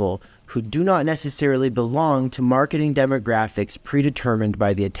people who do not necessarily belong to marketing demographics predetermined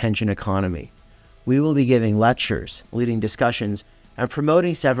by the attention economy. We will be giving lectures, leading discussions, and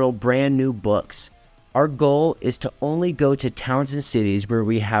promoting several brand new books. Our goal is to only go to towns and cities where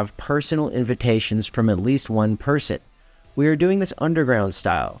we have personal invitations from at least one person. We are doing this underground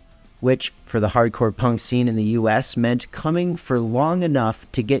style, which for the hardcore punk scene in the US meant coming for long enough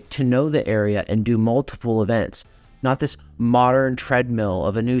to get to know the area and do multiple events, not this modern treadmill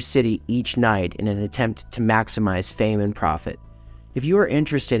of a new city each night in an attempt to maximize fame and profit. If you are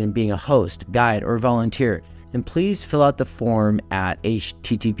interested in being a host, guide, or volunteer, then please fill out the form at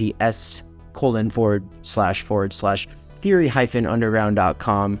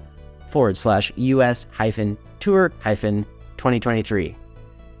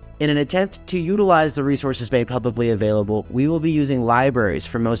In an attempt to utilize the resources made publicly available, we will be using libraries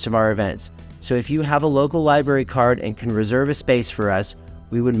for most of our events. So if you have a local library card and can reserve a space for us,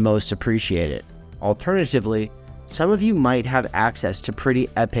 we would most appreciate it. Alternatively, some of you might have access to pretty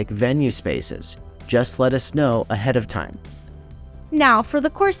epic venue spaces. Just let us know ahead of time. Now for the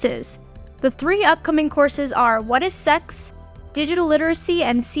courses. The 3 upcoming courses are What is Sex?, Digital Literacy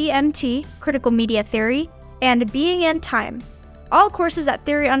and CMT, Critical Media Theory, and Being and Time. All courses at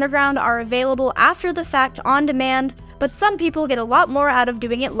Theory Underground are available after the fact on demand, but some people get a lot more out of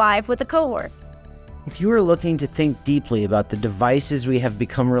doing it live with a cohort. If you are looking to think deeply about the devices we have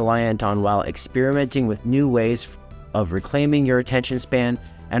become reliant on while experimenting with new ways of reclaiming your attention span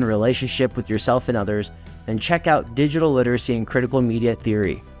and relationship with yourself and others, then check out Digital Literacy and Critical Media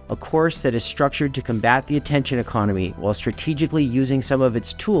Theory, a course that is structured to combat the attention economy while strategically using some of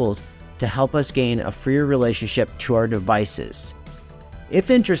its tools to help us gain a freer relationship to our devices. If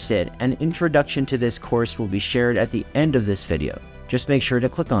interested, an introduction to this course will be shared at the end of this video. Just make sure to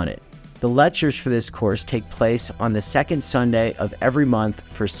click on it. The lectures for this course take place on the second Sunday of every month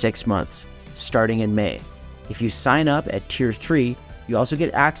for 6 months, starting in May. If you sign up at Tier 3, you also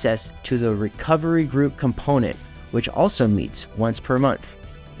get access to the recovery group component, which also meets once per month.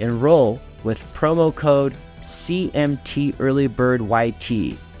 Enroll with promo code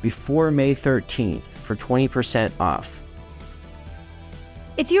CMTEarlyBirdYT before May 13th for 20% off.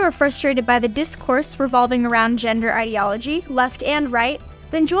 If you are frustrated by the discourse revolving around gender ideology, left and right,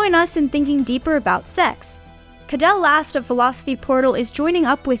 then join us in thinking deeper about sex. Cadell Last of Philosophy Portal is joining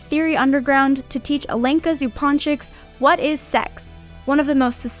up with Theory Underground to teach Alenka Zupanchik's What is Sex?, one of the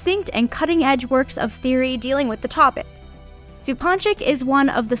most succinct and cutting-edge works of theory dealing with the topic. Zupančik is one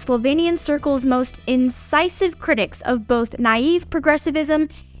of the Slovenian circle's most incisive critics of both naive progressivism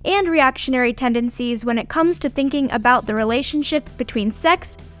and reactionary tendencies when it comes to thinking about the relationship between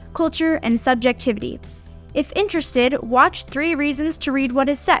sex, culture, and subjectivity. If interested, watch 3 Reasons to Read What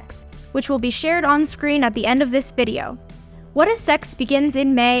is Sex, which will be shared on screen at the end of this video. What is Sex begins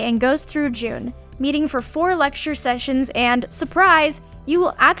in May and goes through June, meeting for 4 lecture sessions and, surprise, you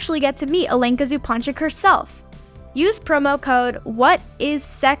will actually get to meet Alenka Zupančik herself. Use promo code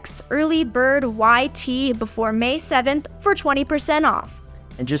WHATISSEXEARLYBIRDYT before May 7th for 20% off.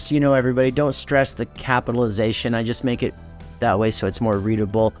 And just so you know, everybody, don't stress the capitalization. I just make it that way so it's more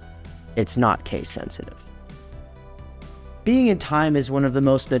readable. It's not case sensitive. Being in Time is one of the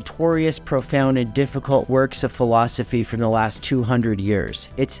most notorious, profound, and difficult works of philosophy from the last 200 years.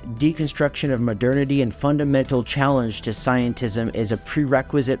 Its deconstruction of modernity and fundamental challenge to scientism is a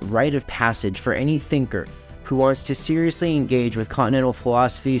prerequisite rite of passage for any thinker who wants to seriously engage with continental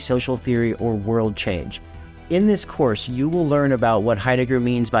philosophy, social theory, or world change. In this course, you will learn about what Heidegger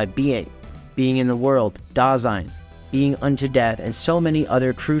means by being in the world, Dasein, being unto death, and so many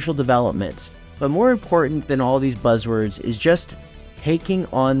other crucial developments. But more important than all these buzzwords is just taking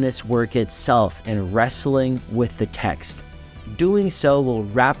on this work itself and wrestling with the text. Doing so will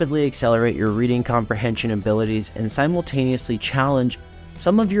rapidly accelerate your reading comprehension abilities and simultaneously challenge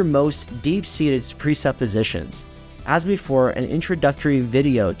some of your most deep-seated presuppositions. As before, an introductory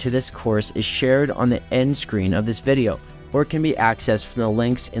video to this course is shared on the end screen of this video, or can be accessed from the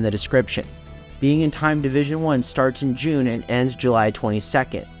links in the description. Being in Time Division 1 starts in June and ends July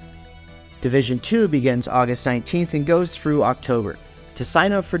 22nd. Division 2 begins August 19th and goes through October. To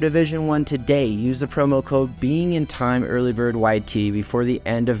sign up for Division 1 today, use the promo code BEINGINTIME EARLYBIRD YT before the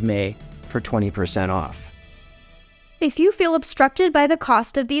end of May for 20% off. If you feel obstructed by the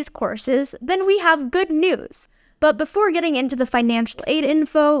cost of these courses, then we have good news. But before getting into the financial aid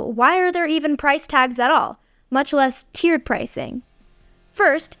info, why are there even price tags at all, much less tiered pricing?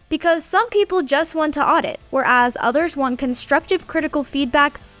 First, because some people just want to audit, whereas others want constructive critical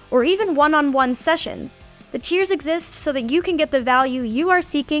feedback or even one-on-one sessions. The tiers exist so that you can get the value you are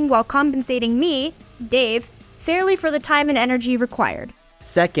seeking while compensating me, Dave, fairly for the time and energy required.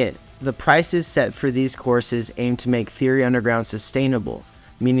 Second, the prices set for these courses aim to make Theory Underground sustainable,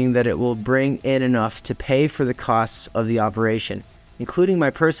 meaning that it will bring in enough to pay for the costs of the operation, including my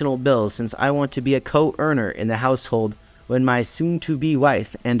personal bills, since I want to be a co-earner in the household when my soon-to-be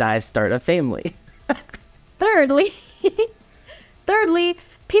wife and I start a family. Thirdly,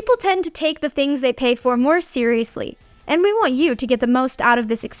 people tend to take the things they pay for more seriously, and we want you to get the most out of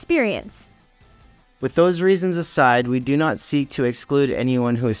this experience. With those reasons aside, we do not seek to exclude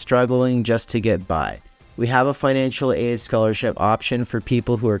anyone who is struggling just to get by. We have a financial aid scholarship option for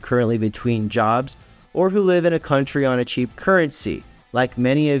people who are currently between jobs or who live in a country on a cheap currency, like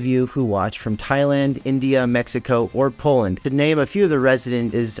many of you who watch from Thailand, India, Mexico, or Poland, to name a few of the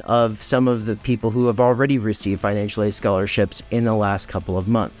residents of some of the people who have already received financial aid scholarships in the last couple of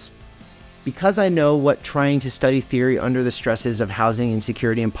months. Because I know what trying to study theory under the stresses of housing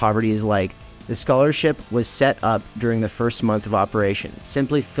insecurity and poverty is like, the scholarship was set up during the first month of operation.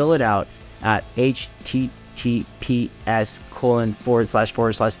 Simply fill it out at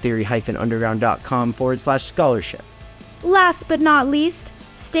https://theory-underground.com/scholarship. Last but not least,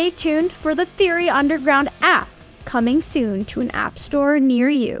 stay tuned for the Theory Underground app, coming soon to an app store near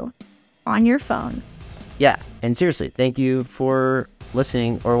you, on your phone. Yeah, and seriously, thank you for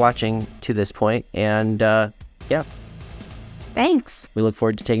listening or watching to this point, and yeah. Thanks. We look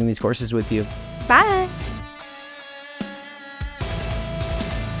forward to taking these courses with you. Bye.